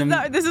random.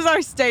 This is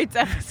our states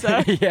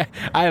episode. Yeah,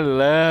 I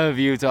love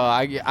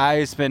Utah.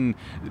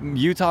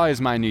 Utah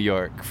is my New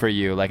York for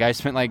you. Like I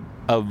spent like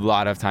a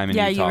lot of time in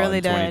Utah you really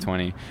in did.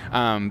 2020.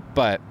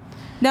 But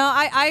no,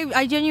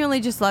 I genuinely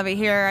just love it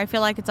here. I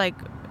feel like it's like,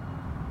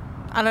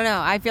 I don't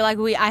know. I feel like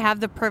I have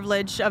the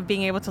privilege of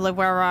being able to live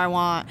wherever I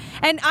want.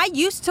 And I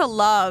used to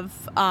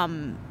love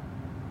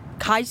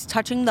Kai's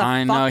touching the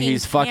I know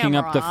he's fucking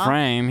up the camera.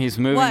 frame. He's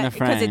moving the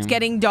frame. Because it's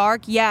getting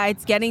dark. Yeah,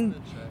 it's getting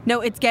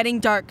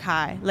dark,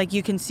 Kai. Like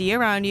you can see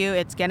around you.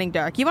 It's getting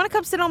dark. You want to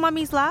come sit on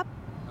mommy's lap?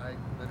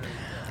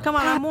 Come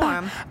on, I'm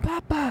warm.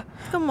 Papa.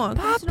 Come on,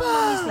 come sit on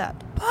mommy's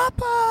lap.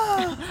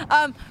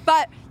 Papa.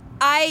 But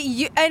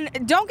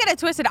and don't get it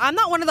twisted. I'm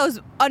not one of those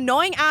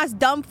annoying ass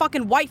dumb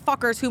fucking white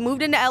fuckers who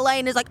moved into LA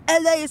and is like,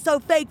 LA is so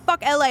fake.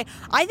 Fuck LA.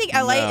 I think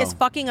LA is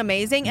fucking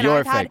amazing, and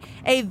I've had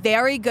a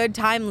very good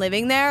time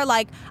living there.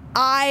 Like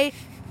I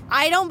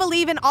don't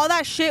believe in all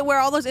that shit where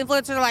all those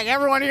influencers are like,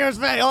 everyone here is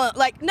fake.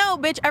 Like, no,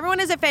 bitch, everyone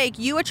isn't fake.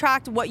 You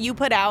attract what you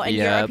put out, and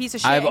you're a piece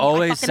of shit. I've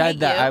always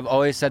said that. You. I've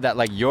always said that.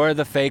 Like, you're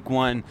the fake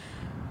one.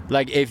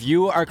 Like, if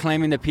you are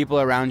claiming the people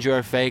around you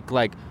are fake,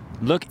 like,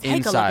 look inside.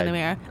 Take a look in the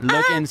mirror.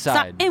 Look inside.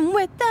 Starting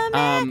with the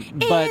man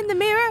in the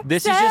mirror.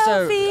 This is just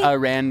a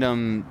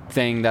random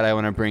thing that I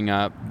want to bring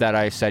up that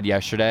I said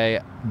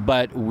yesterday.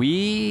 But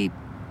we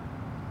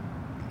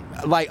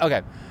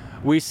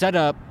set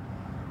up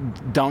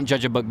don't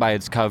judge a book by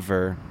its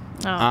cover.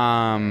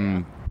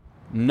 Oh.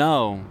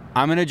 No,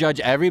 I'm going to judge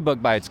every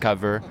book by its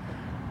cover.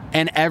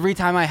 And every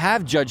time I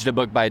have judged a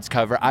book by its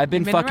cover, I've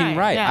been fucking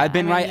right. Yeah, I've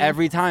been right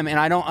every time. And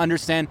I don't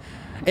understand.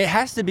 It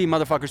has to be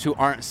motherfuckers who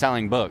aren't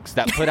selling books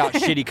that put out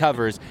shitty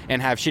covers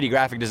and have shitty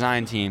graphic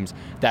design teams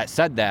that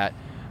said that.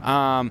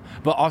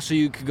 But also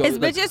you could go. It's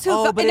like, bitches who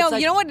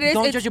you know what it is?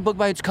 Don't judge a book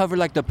by its cover,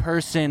 like the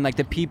person, like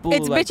the people.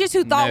 It's like, bitches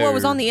who thought what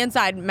was on the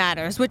inside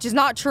matters, which is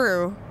not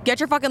true. Get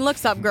your fucking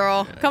looks up,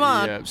 girl. Come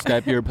on. Yeah,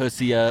 step your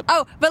pussy up.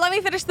 Oh, but let me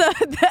finish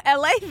the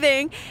LA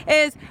thing.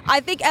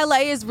 I think LA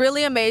is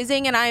really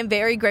amazing, and I am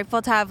very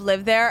grateful to have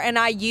lived there. And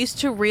I used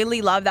to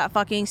really love that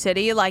fucking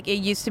city. Like, it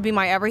used to be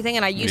my everything,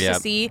 and I used to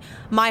see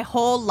my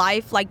whole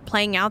life like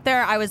playing out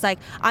there. I was like,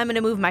 I'm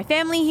gonna move my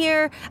family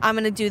here. I'm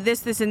gonna do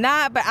this, and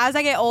that. But as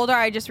I get older,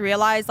 I just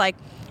realized like,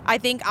 I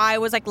think I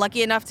was like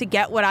lucky enough to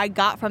get what I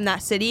got from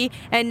that city,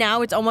 and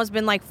now it's almost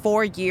been like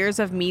 4 years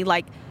of me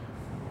like.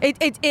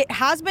 It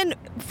has been,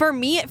 for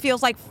me, it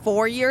feels like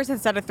 4 years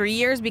instead of 3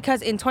 years,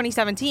 because in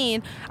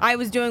 2017, I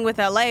was doing with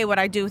LA what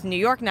I do with New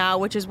York now,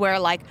 which is where,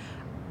 like,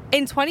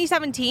 in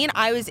 2017,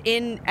 I was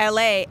in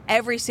LA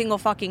every single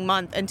fucking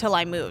month until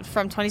I moved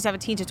from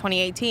 2017 to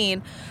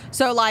 2018.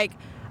 So, like,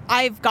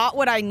 I've got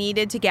what I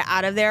needed to get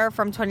out of there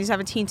from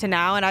 2017 to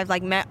now, and I've,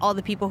 like, met all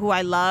the people who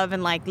I love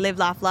and, like, live,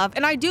 laugh, love.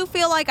 And I do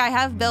feel like I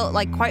have built,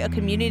 like, quite a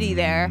community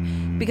there,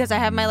 because I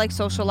have my, like,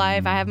 social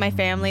life, I have my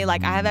family,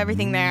 like, I have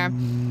everything there.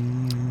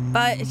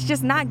 But it's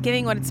just not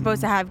giving what it's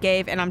supposed to have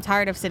gave, and I'm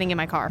tired of sitting in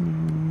my car.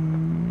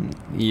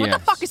 Yes. What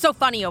the fuck is so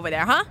funny over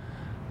there, huh?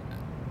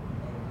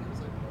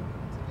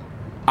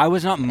 I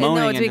was not moaning.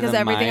 No, it's into because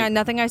the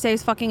nothing I say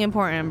is fucking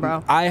important,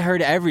 bro. I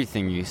heard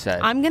everything you said.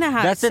 I'm gonna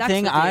have That's sex the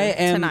thing. with you I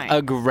am tonight.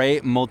 a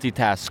great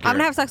multitasker. I'm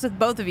gonna have sex with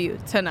both of you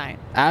tonight.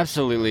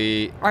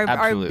 Absolutely.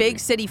 Our big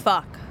city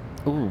fuck.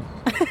 Ooh.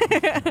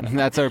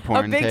 That's our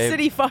porn A big tape.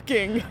 city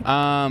fucking.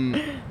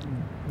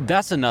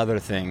 That's another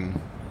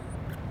thing.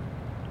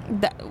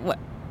 What?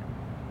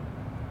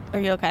 Are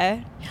you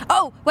okay?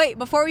 Oh, wait,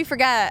 before we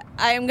forget,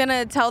 I am going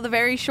to tell the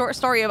very short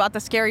story about the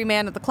scary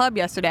man at the club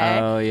yesterday.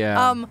 Oh,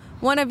 yeah.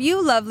 One of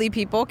you lovely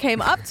people came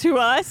up to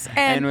us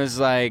and was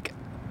like,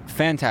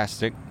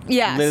 fantastic.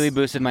 Yes. Literally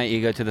boosted my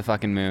ego to the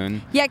fucking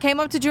moon. Yeah, came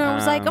up to Drew and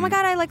was like, oh my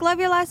God, I like love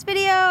your last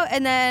video.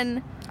 And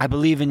then... I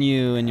believe in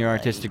you and your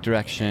artistic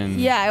direction.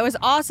 Yeah, it was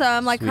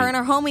awesome. Like, her and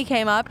her homie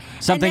came up.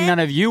 Something none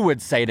of you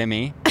would say to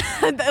me.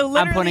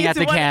 I'm pointing at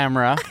the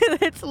camera.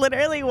 It's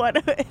literally one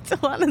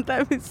of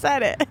them who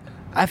said it.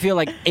 I feel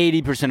like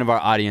 80% of our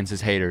audience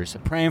is haters.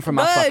 Praying for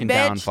my fucking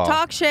bitch. downfall.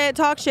 Talk shit.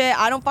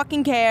 I don't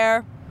fucking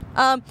care.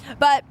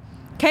 But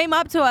came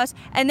up to us,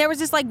 and there was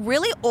this like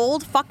really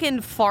old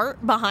fucking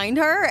fart behind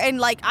her,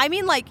 and like I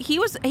mean like he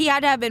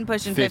had to have been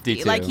pushing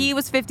 50. Like he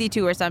was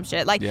 52 or some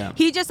shit. Like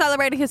he just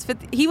celebrated his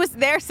 50. He was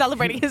there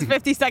celebrating his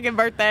 52nd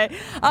birthday.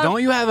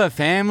 Don't you have a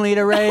family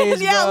to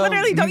raise? Yeah, bro?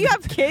 literally. Don't you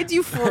have kids?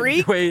 You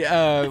freak. Wait,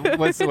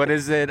 what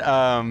is it?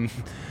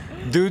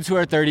 Dudes who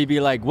are 30 be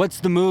like,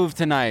 what's the move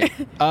tonight?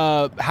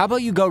 How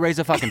about you go raise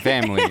a fucking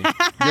family?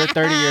 You're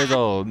 30 years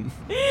old.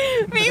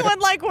 Me when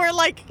like we're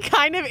like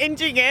kind of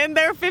inching in,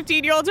 there are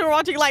 15-year-olds who are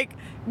watching like,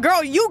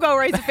 girl, you go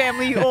raise a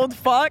family, you old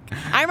fuck.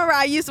 I remember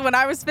when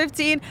I was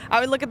 15,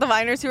 I would look at the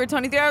Viners who were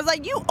 23. I was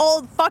like, you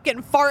old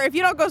fucking fart. If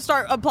you don't go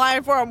start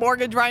applying for a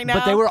mortgage right now.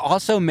 But they were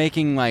also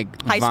making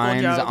like high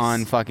vines school jokes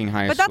on fucking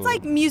high school. But that's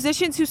like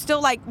musicians who still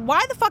like,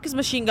 why the fuck is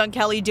Machine Gun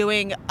Kelly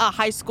doing a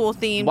high school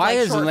themed Why like,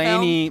 is short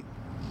Lainey film?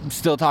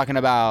 still talking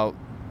about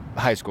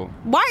high school?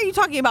 Why are you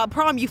talking about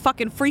prom, you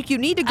fucking freak? You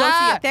need to go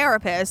see a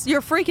therapist. You're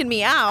freaking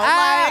me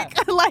out.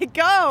 Like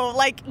go.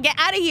 Like, get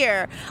out of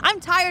here. I'm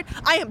tired.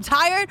 I am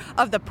tired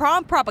of the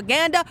prom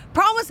propaganda.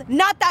 Prom was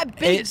not that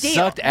big deal. It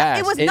sucked ass.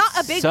 It was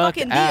not a big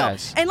fucking deal.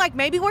 And like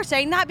maybe we're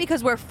saying that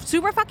because we're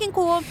super fucking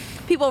cool.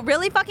 People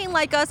really fucking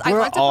like us. I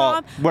went to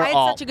prom. I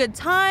had such a good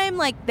time.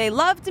 Like they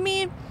loved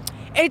me.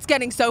 It's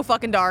getting so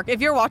fucking dark.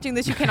 If you're watching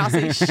this, you cannot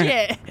see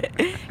shit.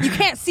 You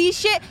can't see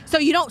shit, so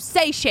you don't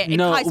say shit.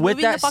 No, Kai's with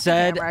moving that the fucking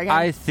said, camera again.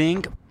 I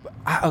think,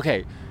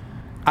 okay,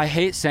 I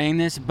hate saying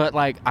this, but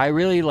like, I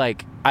really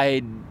like,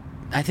 I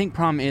think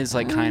prom is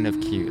like kind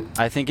of cute.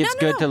 I think it's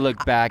good to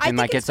look back and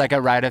like it's like a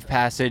rite of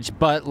passage,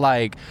 but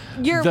like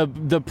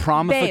the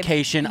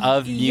promification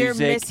of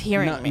music.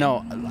 You're mishearing me.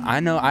 No, I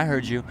know, I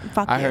heard you.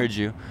 I heard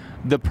you.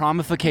 The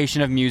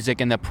promification of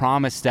music and the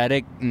prom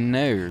aesthetic,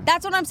 no.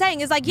 That's what I'm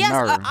saying. Is like, yes,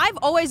 I've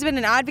always been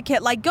an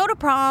advocate. Like, go to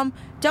prom.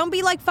 Don't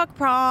be like, fuck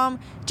prom.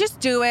 Just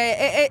do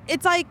it.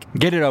 It's like...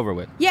 Get it over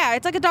with. Yeah,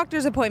 it's like a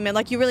doctor's appointment.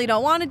 Like, you really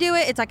don't want to do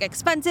it. It's like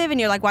expensive, and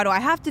you're like, why do I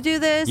have to do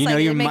this? You like,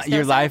 know,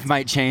 your life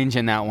might change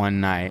in that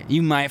one night.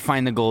 You might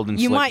find the golden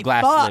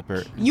glass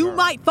slipper. You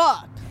might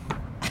fuck.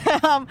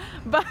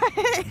 But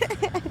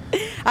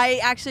I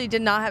actually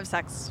did not have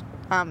sex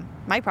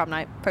my prom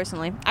night,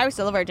 personally. I was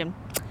still a virgin.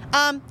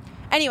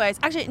 Anyways,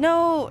 actually,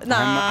 no.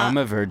 I'm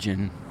a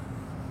virgin.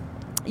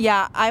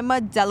 Yeah, I'm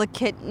a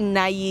delicate,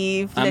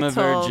 naive I'm a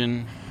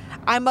virgin.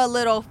 I'm a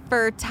little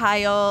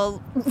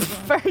fertile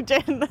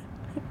virgin.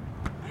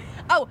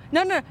 Oh,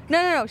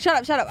 no.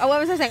 Shut up.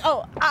 What was I saying?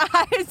 Oh,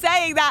 I was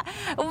saying that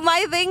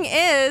my thing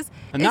is...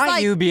 Not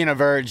like, you being a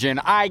virgin.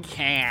 I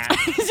can't.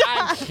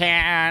 I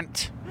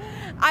can't.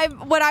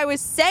 What I was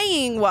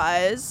saying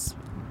was,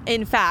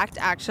 in fact,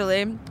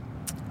 actually...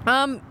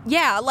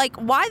 yeah, like,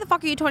 why the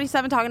fuck are you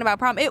 27 talking about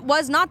prom? It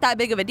was not that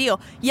big of a deal.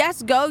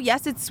 Yes, go.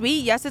 Yes, it's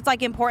sweet. Yes, it's,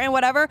 like, important,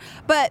 whatever.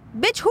 But,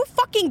 bitch, who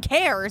fucking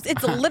cares?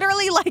 It's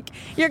literally, like,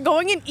 you're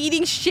going and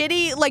eating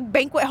shitty, like,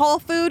 banquet hall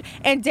food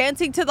and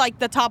dancing to, like,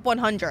 the top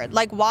 100.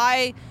 Like,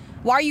 why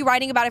are you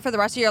writing about it for the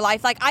rest of your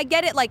life? Like, I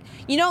get it. Like,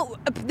 you know,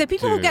 the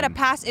people who get a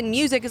pass in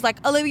music is, like,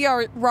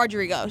 Olivia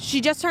Rodrigo. She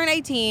just turned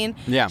 18.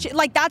 Yeah.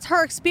 Like, that's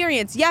her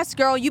experience. Yes,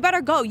 girl, you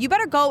better go. You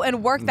better go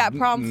and work that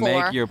prom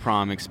floor. Make your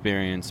prom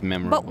experience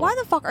memorable. But why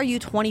the fuck are you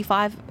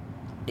 25?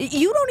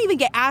 You don't even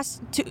get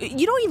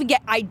you don't even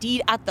get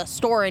ID'd at the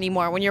store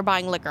anymore when you're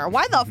buying liquor.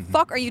 Why the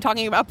fuck are you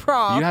talking about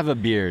prom? You have a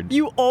beard.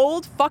 You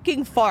old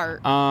fucking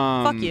fart.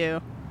 Fuck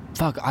you.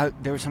 Fuck,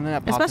 there was something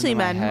that popped Especially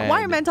into men. my head.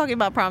 Why are men talking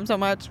about prom so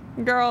much?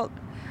 Girl,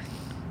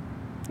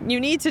 you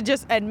need to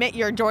just admit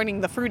you're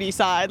joining the fruity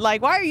side.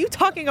 Like, why are you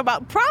talking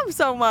about prom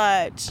so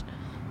much?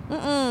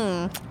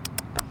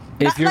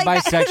 If you're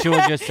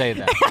bisexual, just say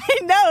that.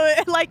 I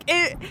know. Like,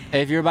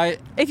 if you're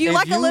if you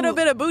like a little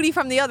bit of booty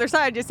from the other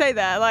side, just say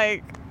that.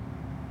 Like,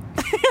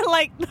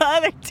 like the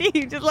other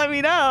team, just let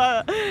me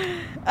know.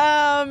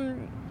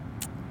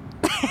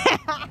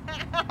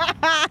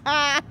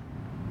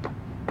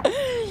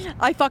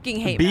 I fucking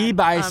hate Be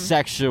men.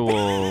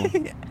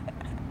 bisexual.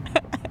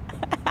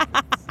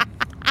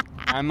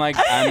 I'm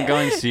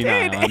going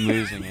senile. Dude, I'm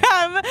losing it.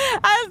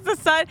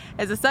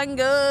 As the sun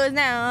goes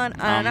down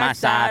on our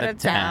side of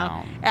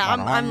town. Yeah,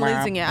 I'm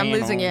losing it. I'm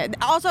losing it.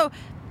 Also,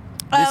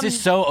 this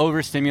is so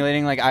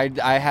overstimulating. Like,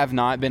 I have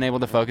not been able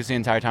to focus the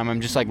entire time.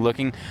 I'm just like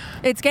looking.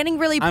 It's getting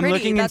really pretty. I'm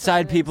looking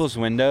inside people's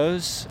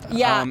windows.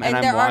 Yeah, and there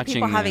I'm are watching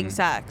people them. having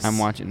sex. I'm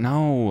watching.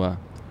 No.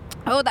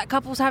 Oh, that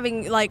couple's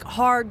having like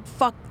hard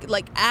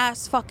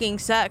ass fucking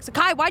sex.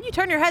 Kai, why'd you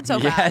turn your head so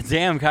fast? Yeah,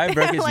 damn, Kai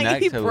broke his like,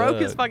 neck. He to broke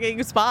look. his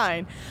fucking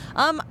spine.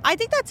 I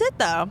think that's it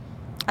though.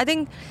 I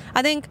think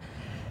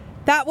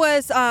That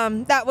was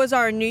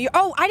our New Year.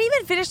 Oh, I didn't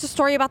even finish the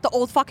story about the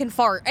old fucking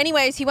fart.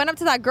 Anyways, he went up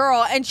to that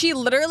girl and she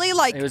literally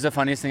like It was the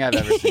funniest thing I've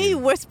ever he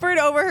seen. whispered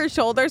over her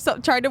shoulder,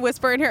 tried to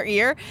whisper in her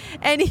ear,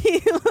 and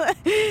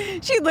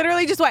she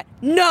literally just went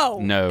no,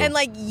 and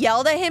like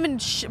yelled at him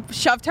and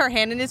shoved her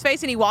hand in his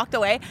face, and he walked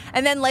away.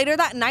 And then later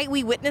that night,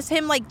 we witnessed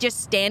him like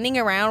just standing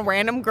around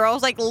random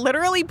girls, like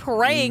literally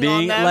preying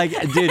on them. Like,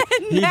 dude,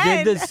 he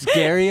did the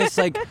scariest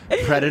like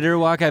predator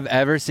walk I've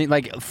ever seen.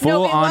 Like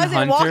full on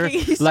hunter. Walking.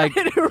 He like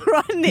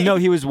running. No,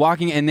 he was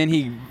walking and then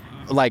he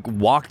like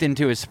walked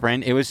into a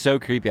sprint. It was so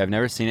creepy. I've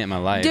never seen it in my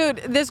life. Dude,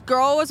 this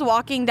girl was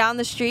walking down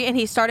the street and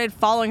he started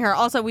following her.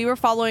 Also, we were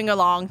following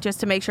along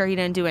just to make sure he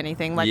didn't do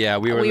anything. Like, yeah,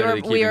 we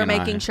were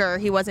making sure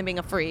he wasn't being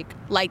a freak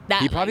like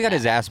that. He probably got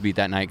his ass beat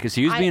that night because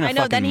he was being a fucking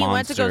monster. Then he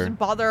went to go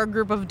bother a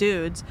group of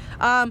dudes.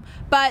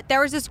 But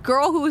there was this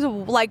girl who was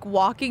like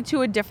walking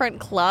to a different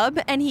club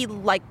and he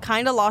like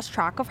kind of lost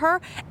track of her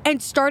and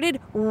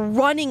started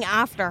running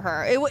after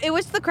her. It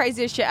was the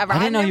craziest shit ever. I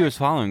didn't know he was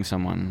following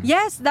someone.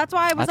 Yes, that's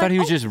why I thought he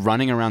was just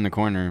running around the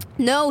corner.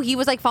 No, he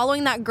was like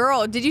following that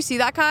girl. Did you see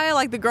that, Kai?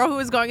 Like the girl who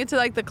was going into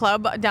like the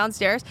club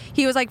downstairs.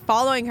 He was like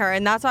following her,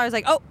 and that's why I was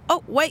like, oh,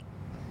 wait.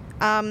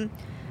 But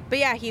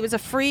yeah, he was a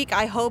freak.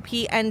 I hope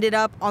he ended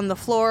up on the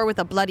floor with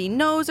a bloody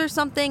nose or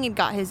something and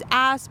got his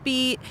ass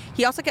beat.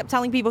 He also kept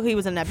telling people he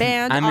was in a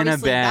band. I'm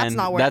Obviously, in a band. That's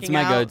not working That's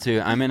my out.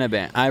 go-to. I'm in a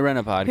band. I run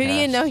a podcast. Who do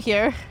you know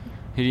here?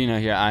 Who do you know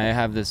here? I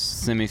have this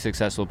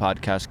semi-successful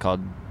podcast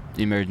called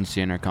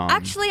Emergency Intercom.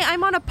 Actually,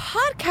 I'm on a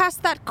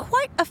podcast that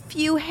quite a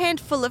few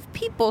handful of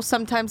people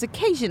sometimes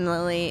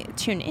occasionally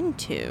tune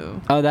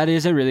into. Oh, that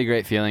is a really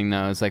great feeling,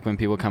 though. It's like when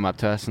people come up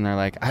to us and they're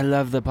like, I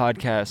love the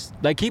podcast.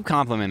 Like, keep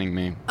complimenting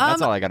me.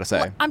 That's all I got to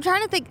say. I'm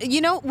trying to think.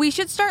 You know, we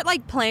should start,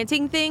 like,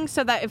 planting things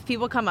so that if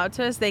people come up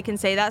to us, they can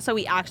say that so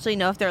we actually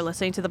know if they're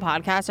listening to the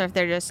podcast or if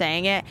they're just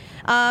saying it.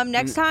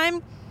 Next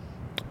time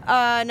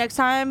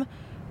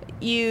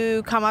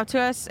you come up to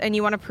us and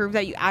you want to prove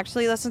that you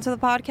actually listen to the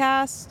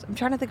podcast, I'm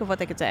trying to think of what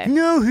they could say.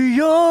 New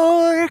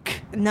York!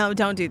 No,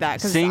 don't do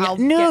that. Sing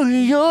New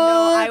York!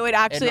 No, I would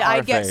actually,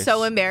 I'd get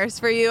so embarrassed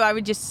for you. I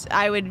would...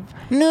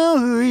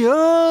 New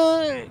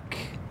York!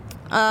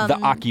 The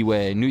Aki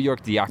way. New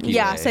York, the Aki way.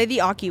 Yeah, say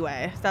the Aki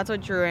way. That's what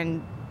Drew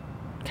and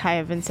Kai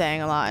have been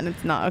saying a lot, and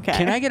it's not okay.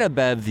 Can I get a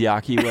Bev the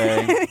Aki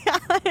way?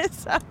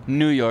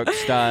 New York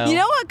style. You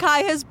know what Kai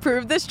has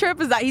proved this trip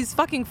is that he's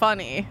fucking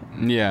funny.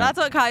 Yeah. That's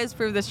what Kai has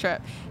proved this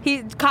trip.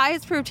 Kai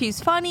has proved he's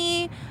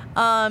funny.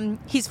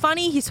 He's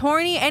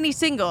horny, and he's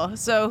single.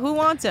 So who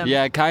wants him?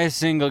 Yeah, Kai is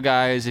single,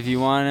 guys. If you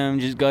want him,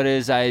 just go to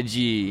his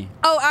IG.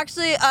 Oh,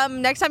 actually,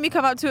 next time you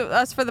come up to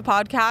us for the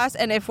podcast,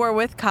 and if we're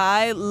with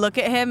Kai, look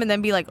at him and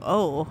then be like,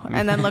 oh,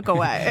 and then look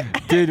away.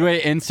 Dude,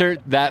 wait,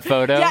 insert that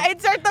photo. Yeah,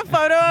 insert the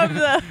photo of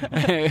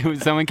the...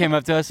 Someone came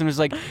up to us and was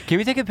like, can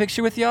we take a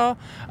picture with y'all?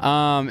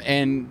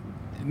 And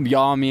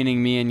y'all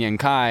meaning me and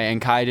Kai, and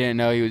Kai didn't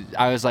know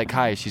I was like,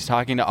 Kai, she's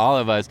talking to all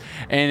of us,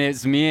 and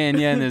it's me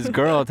and this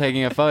girl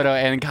taking a photo,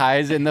 and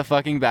Kai's in the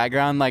fucking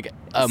background like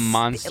a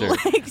monster,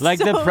 like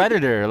so... the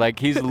Predator. Like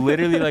he's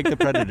literally like the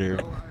Predator.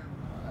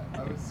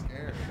 I was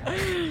scared.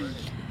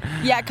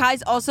 Yeah,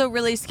 Kai's also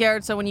really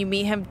scared, so when you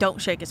meet him,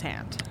 don't shake his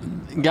hand.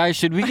 Guys,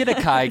 should we get a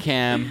Kai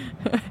cam?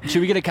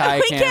 Should we get a Kai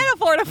We cam? can't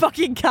afford a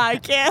fucking Kai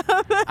cam.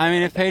 I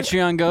mean, if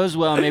Patreon goes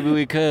well, maybe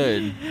we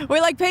could.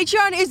 We're like,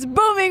 Patreon is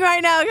booming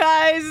right now,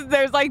 guys.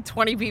 There's like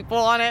 20 people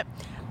on it.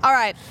 All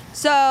right,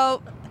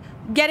 so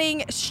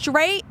getting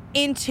straight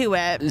into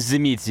it.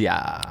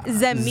 Zemitsya for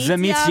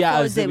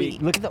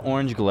Zemi. Look at the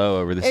orange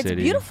glow over the city.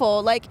 It's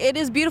beautiful. Like, it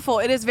is beautiful.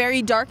 It is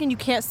very dark and you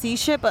can't see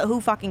shit, but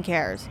who fucking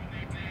cares?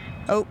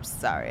 Oops,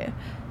 sorry.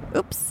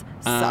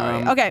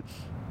 Okay.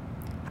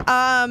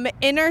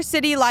 Inner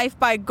City Life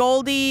by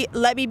Goldie.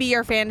 Let Me Be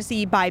Your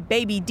Fantasy by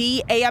Baby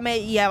D. Ella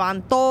me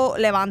levantó.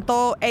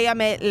 Ella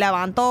me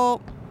levantó.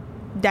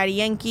 Daddy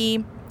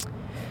Yankee.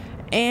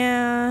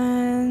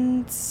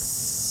 And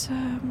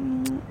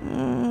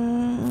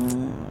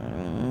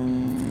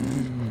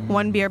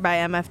One Beer by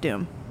MF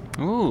Doom.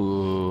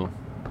 Ooh.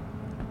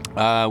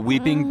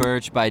 Weeping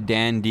Birch by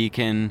Dan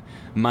Deacon.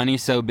 Money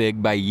So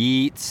Big by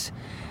Yeats.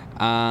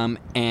 And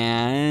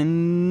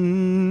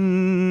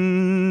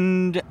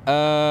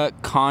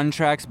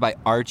Contracts by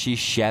Archie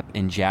Shepp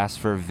and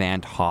Jasper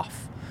Van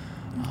Hoff.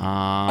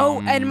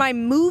 And my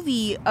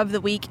movie of the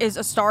week is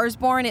A Star Is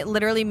Born. It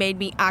literally made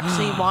me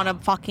actually want to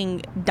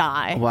fucking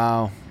die.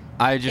 Wow.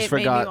 It made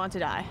me want to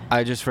die.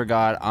 I just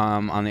forgot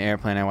on the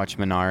airplane I watched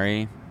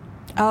Minari.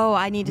 Oh,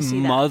 I need to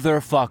see that.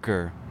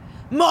 Motherfucker.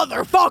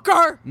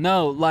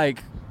 No,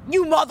 like...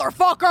 You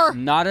motherfucker!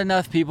 Not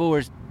enough people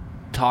were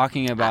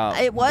talking about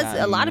it was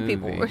that a lot movie.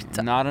 of people were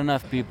Not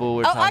enough people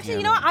were talking actually,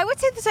 you know what? I would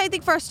say the same thing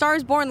for A Star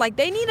Is Born. Like,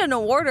 they need an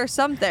award or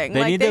something.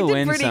 They need to did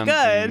win pretty something.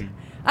 good.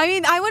 I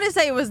mean, I wouldn't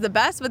say it was the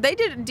best, but they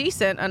did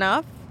decent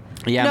enough.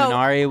 Yeah, No.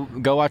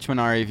 Minari. Go watch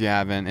Minari if you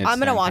haven't. It's I'm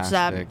going to watch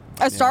that. fantastic.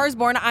 A Star Is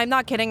Born, I'm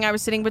not kidding. I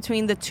was sitting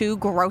between the two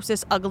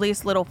grossest,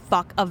 ugliest little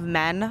fuck of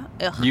men.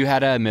 Ugh. You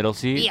had a middle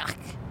seat? Yuck.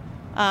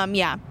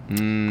 Yeah.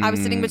 I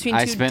was sitting between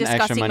I two spent extra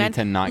disgusting money men.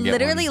 to not get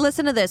Literally, one.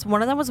 listen to this.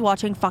 One of them was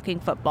watching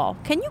fucking football.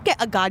 Can you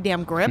get a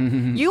goddamn grip?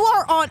 You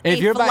are on If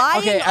a you're flying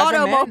okay, as a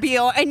man-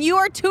 automobile and you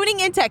are tuning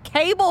into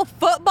cable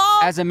football.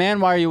 As a man,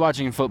 why are you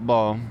watching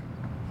football?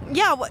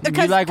 Yeah,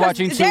 because like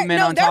watching two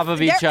men on top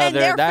of each and other.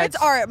 Their That's-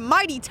 fits are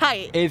mighty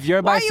tight. If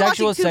you're Why are you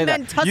watching bisexual, two say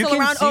men that. tussle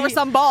around over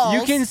some balls?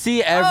 You can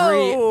see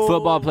every Oh.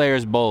 football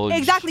player's bulge.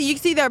 Exactly, you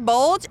can see their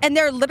bulge, and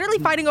they're literally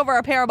fighting over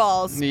a pair of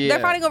balls. Yeah.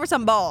 They're fighting over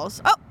some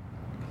balls. Oh,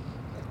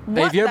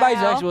 what If you're the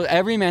hell? bisexual,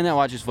 every man that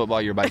watches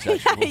football, you're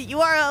bisexual. You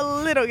are a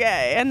little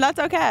gay, and that's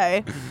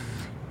okay.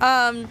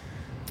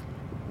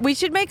 We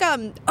should make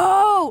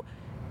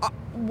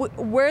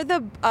we're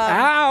the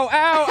Ow!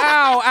 Ow!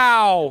 Ow!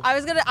 Ow! I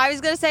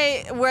was gonna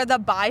say we're the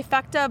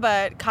bifecta,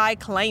 but Kai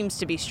claims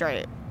to be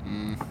straight.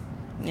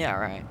 Yeah,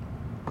 right.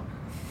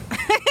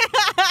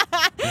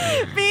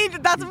 Me,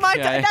 that's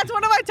Okay. that's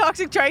one of my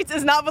toxic traits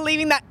is not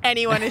believing that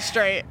anyone is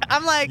straight.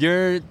 I'm like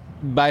You're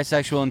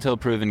bisexual until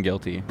proven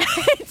guilty.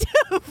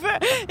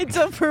 it's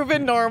a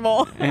proven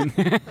normal.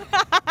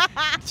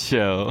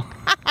 Chill.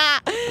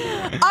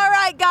 All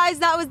right, guys,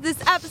 that was this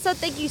episode.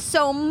 Thank you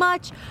so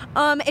much.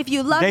 If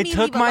you love They me,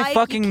 took leave a my like.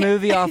 fucking You can't-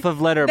 movie off of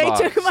They Letterboxd.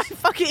 took my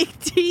fucking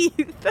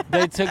teeth.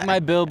 They took my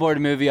Billboard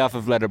movie off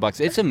of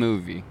Letterboxd. It's a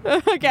movie.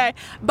 Okay.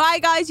 Bye,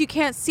 guys. You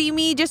can't see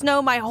me. Just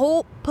know my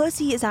whole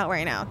pussy is out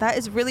right now. That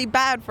is really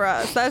bad for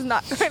us. That is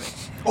not.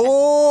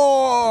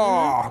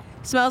 Oh!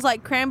 Smells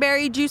like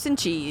cranberry juice and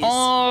cheese. Oh!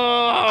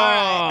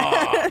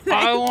 right.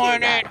 I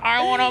want it.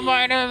 I want a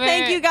bite of it.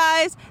 Thank you,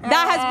 guys.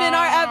 That has been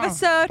our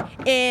episode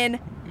in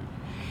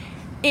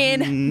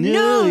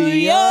New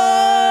York.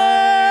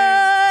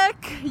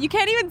 You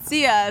can't even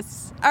see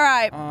us. All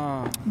right.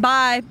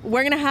 Bye.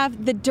 We're gonna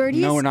have the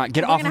dirtiest. No, we're not.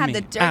 Get we're off gonna of have me.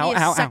 the dirtiest Ow,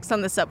 ow, ow. sex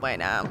on the subway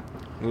now.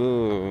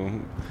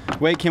 Ooh.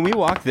 Wait, can we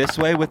walk this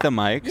way with the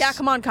mics? Yeah,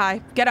 come on,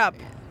 Kai. Get up.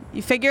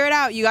 You figure it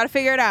out. You got to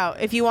figure it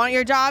out. If you want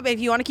your job, if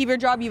you want to keep your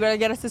job, you better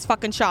get us this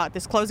fucking shot,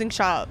 this closing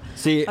shot.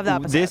 See, of the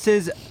episode. this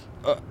is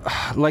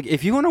like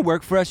if you want to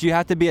work for us, you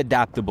have to be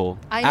adaptable.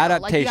 I know.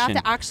 Adaptation.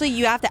 Like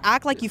you have to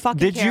act like you fucking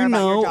Did care you about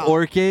your know job.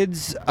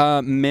 orchids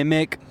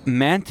mimic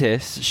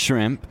mantis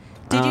shrimp?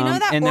 Did you know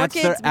that and that's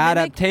orchids their mimic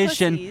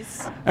adaptation,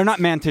 pussies? or not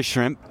mantis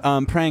shrimp,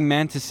 praying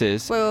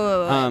mantises. Wait.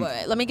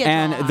 Let me get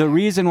And drawn. the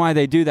reason why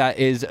they do that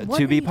is What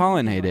to are be you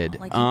pollinated.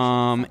 doing? Like, you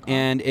shut the fuck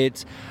And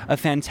it's a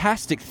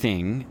fantastic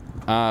thing.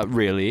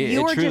 Really,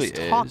 You it were truly just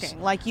is.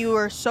 talking. Like you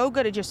were so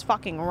good at just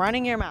fucking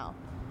running your mouth.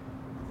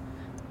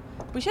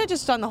 We should have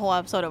just done the whole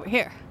episode over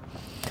here.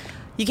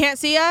 You can't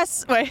see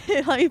us? Wait,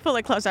 let me pull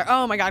it closer.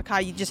 Oh my God, Kai,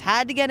 you just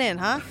had to get in,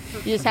 huh?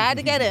 You just had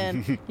to get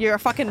in. You're a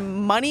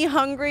fucking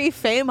money-hungry,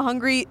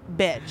 fame-hungry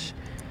bitch.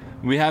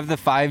 We have the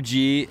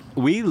 5G.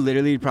 We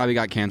literally probably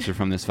got cancer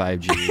from this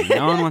 5G.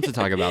 No one wants to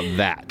talk about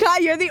that. Kai,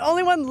 you're the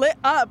only one lit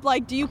up.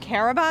 Like, do you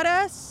care about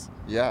us?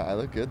 Yeah, I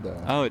look good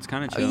though. Oh, it's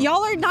kind of chill.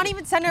 Y'all are not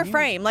even center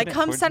frame. Like, put it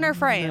come towards center me?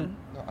 frame.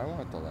 No, I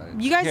want the light.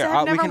 You guys Here,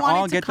 have we never can all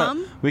wanted to get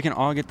come? we can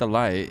all get the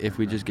light if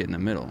we just get in the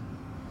middle.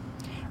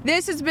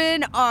 This has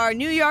been our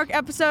New York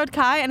episode.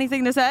 Kai,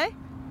 anything to say?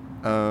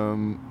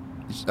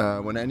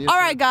 When any. All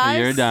right, guys.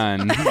 You're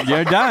done.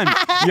 You're done.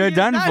 You're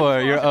done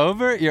for. You're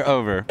over. You're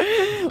over.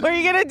 Were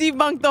you gonna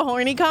debunk the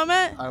horny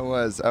comment? I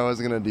was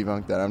gonna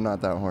debunk that. I'm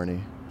not that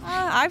horny.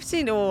 I've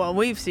seen. Well,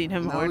 we've seen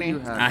him horny. you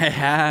haven't. I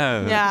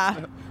have.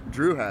 Yeah.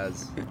 Drew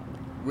has.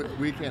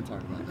 We can't talk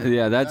about that.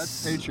 Yeah,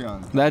 that's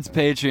Patreon. That's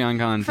Patreon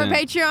For content.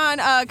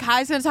 Patreon,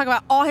 Kai's gonna talk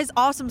about all his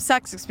awesome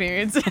sex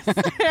experiences.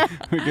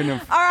 We're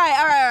gonna All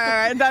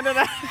right. Done.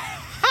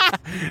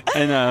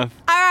 enough.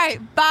 All right,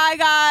 bye,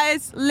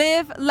 guys.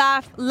 Live,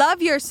 laugh,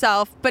 love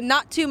yourself, but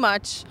not too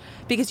much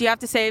because you have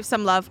to save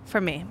some love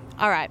for me.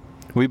 All right.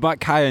 We bought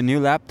Kai a new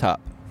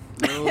laptop.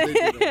 No, they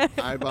didn't.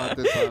 I bought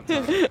this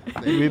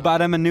laptop. We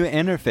bought him a new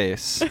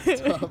interface.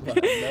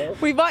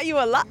 We bought you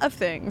a lot of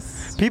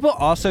things. People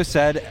also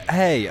said,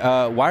 "Hey,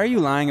 why are you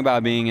lying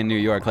about being in New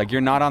York? Like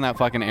you're not on that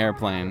fucking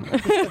airplane."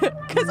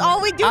 Because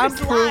all we do I'm is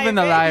proving lie,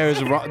 the baby.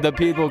 liars wrong. The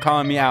people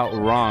calling me out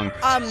wrong.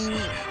 All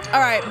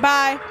right,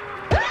 bye.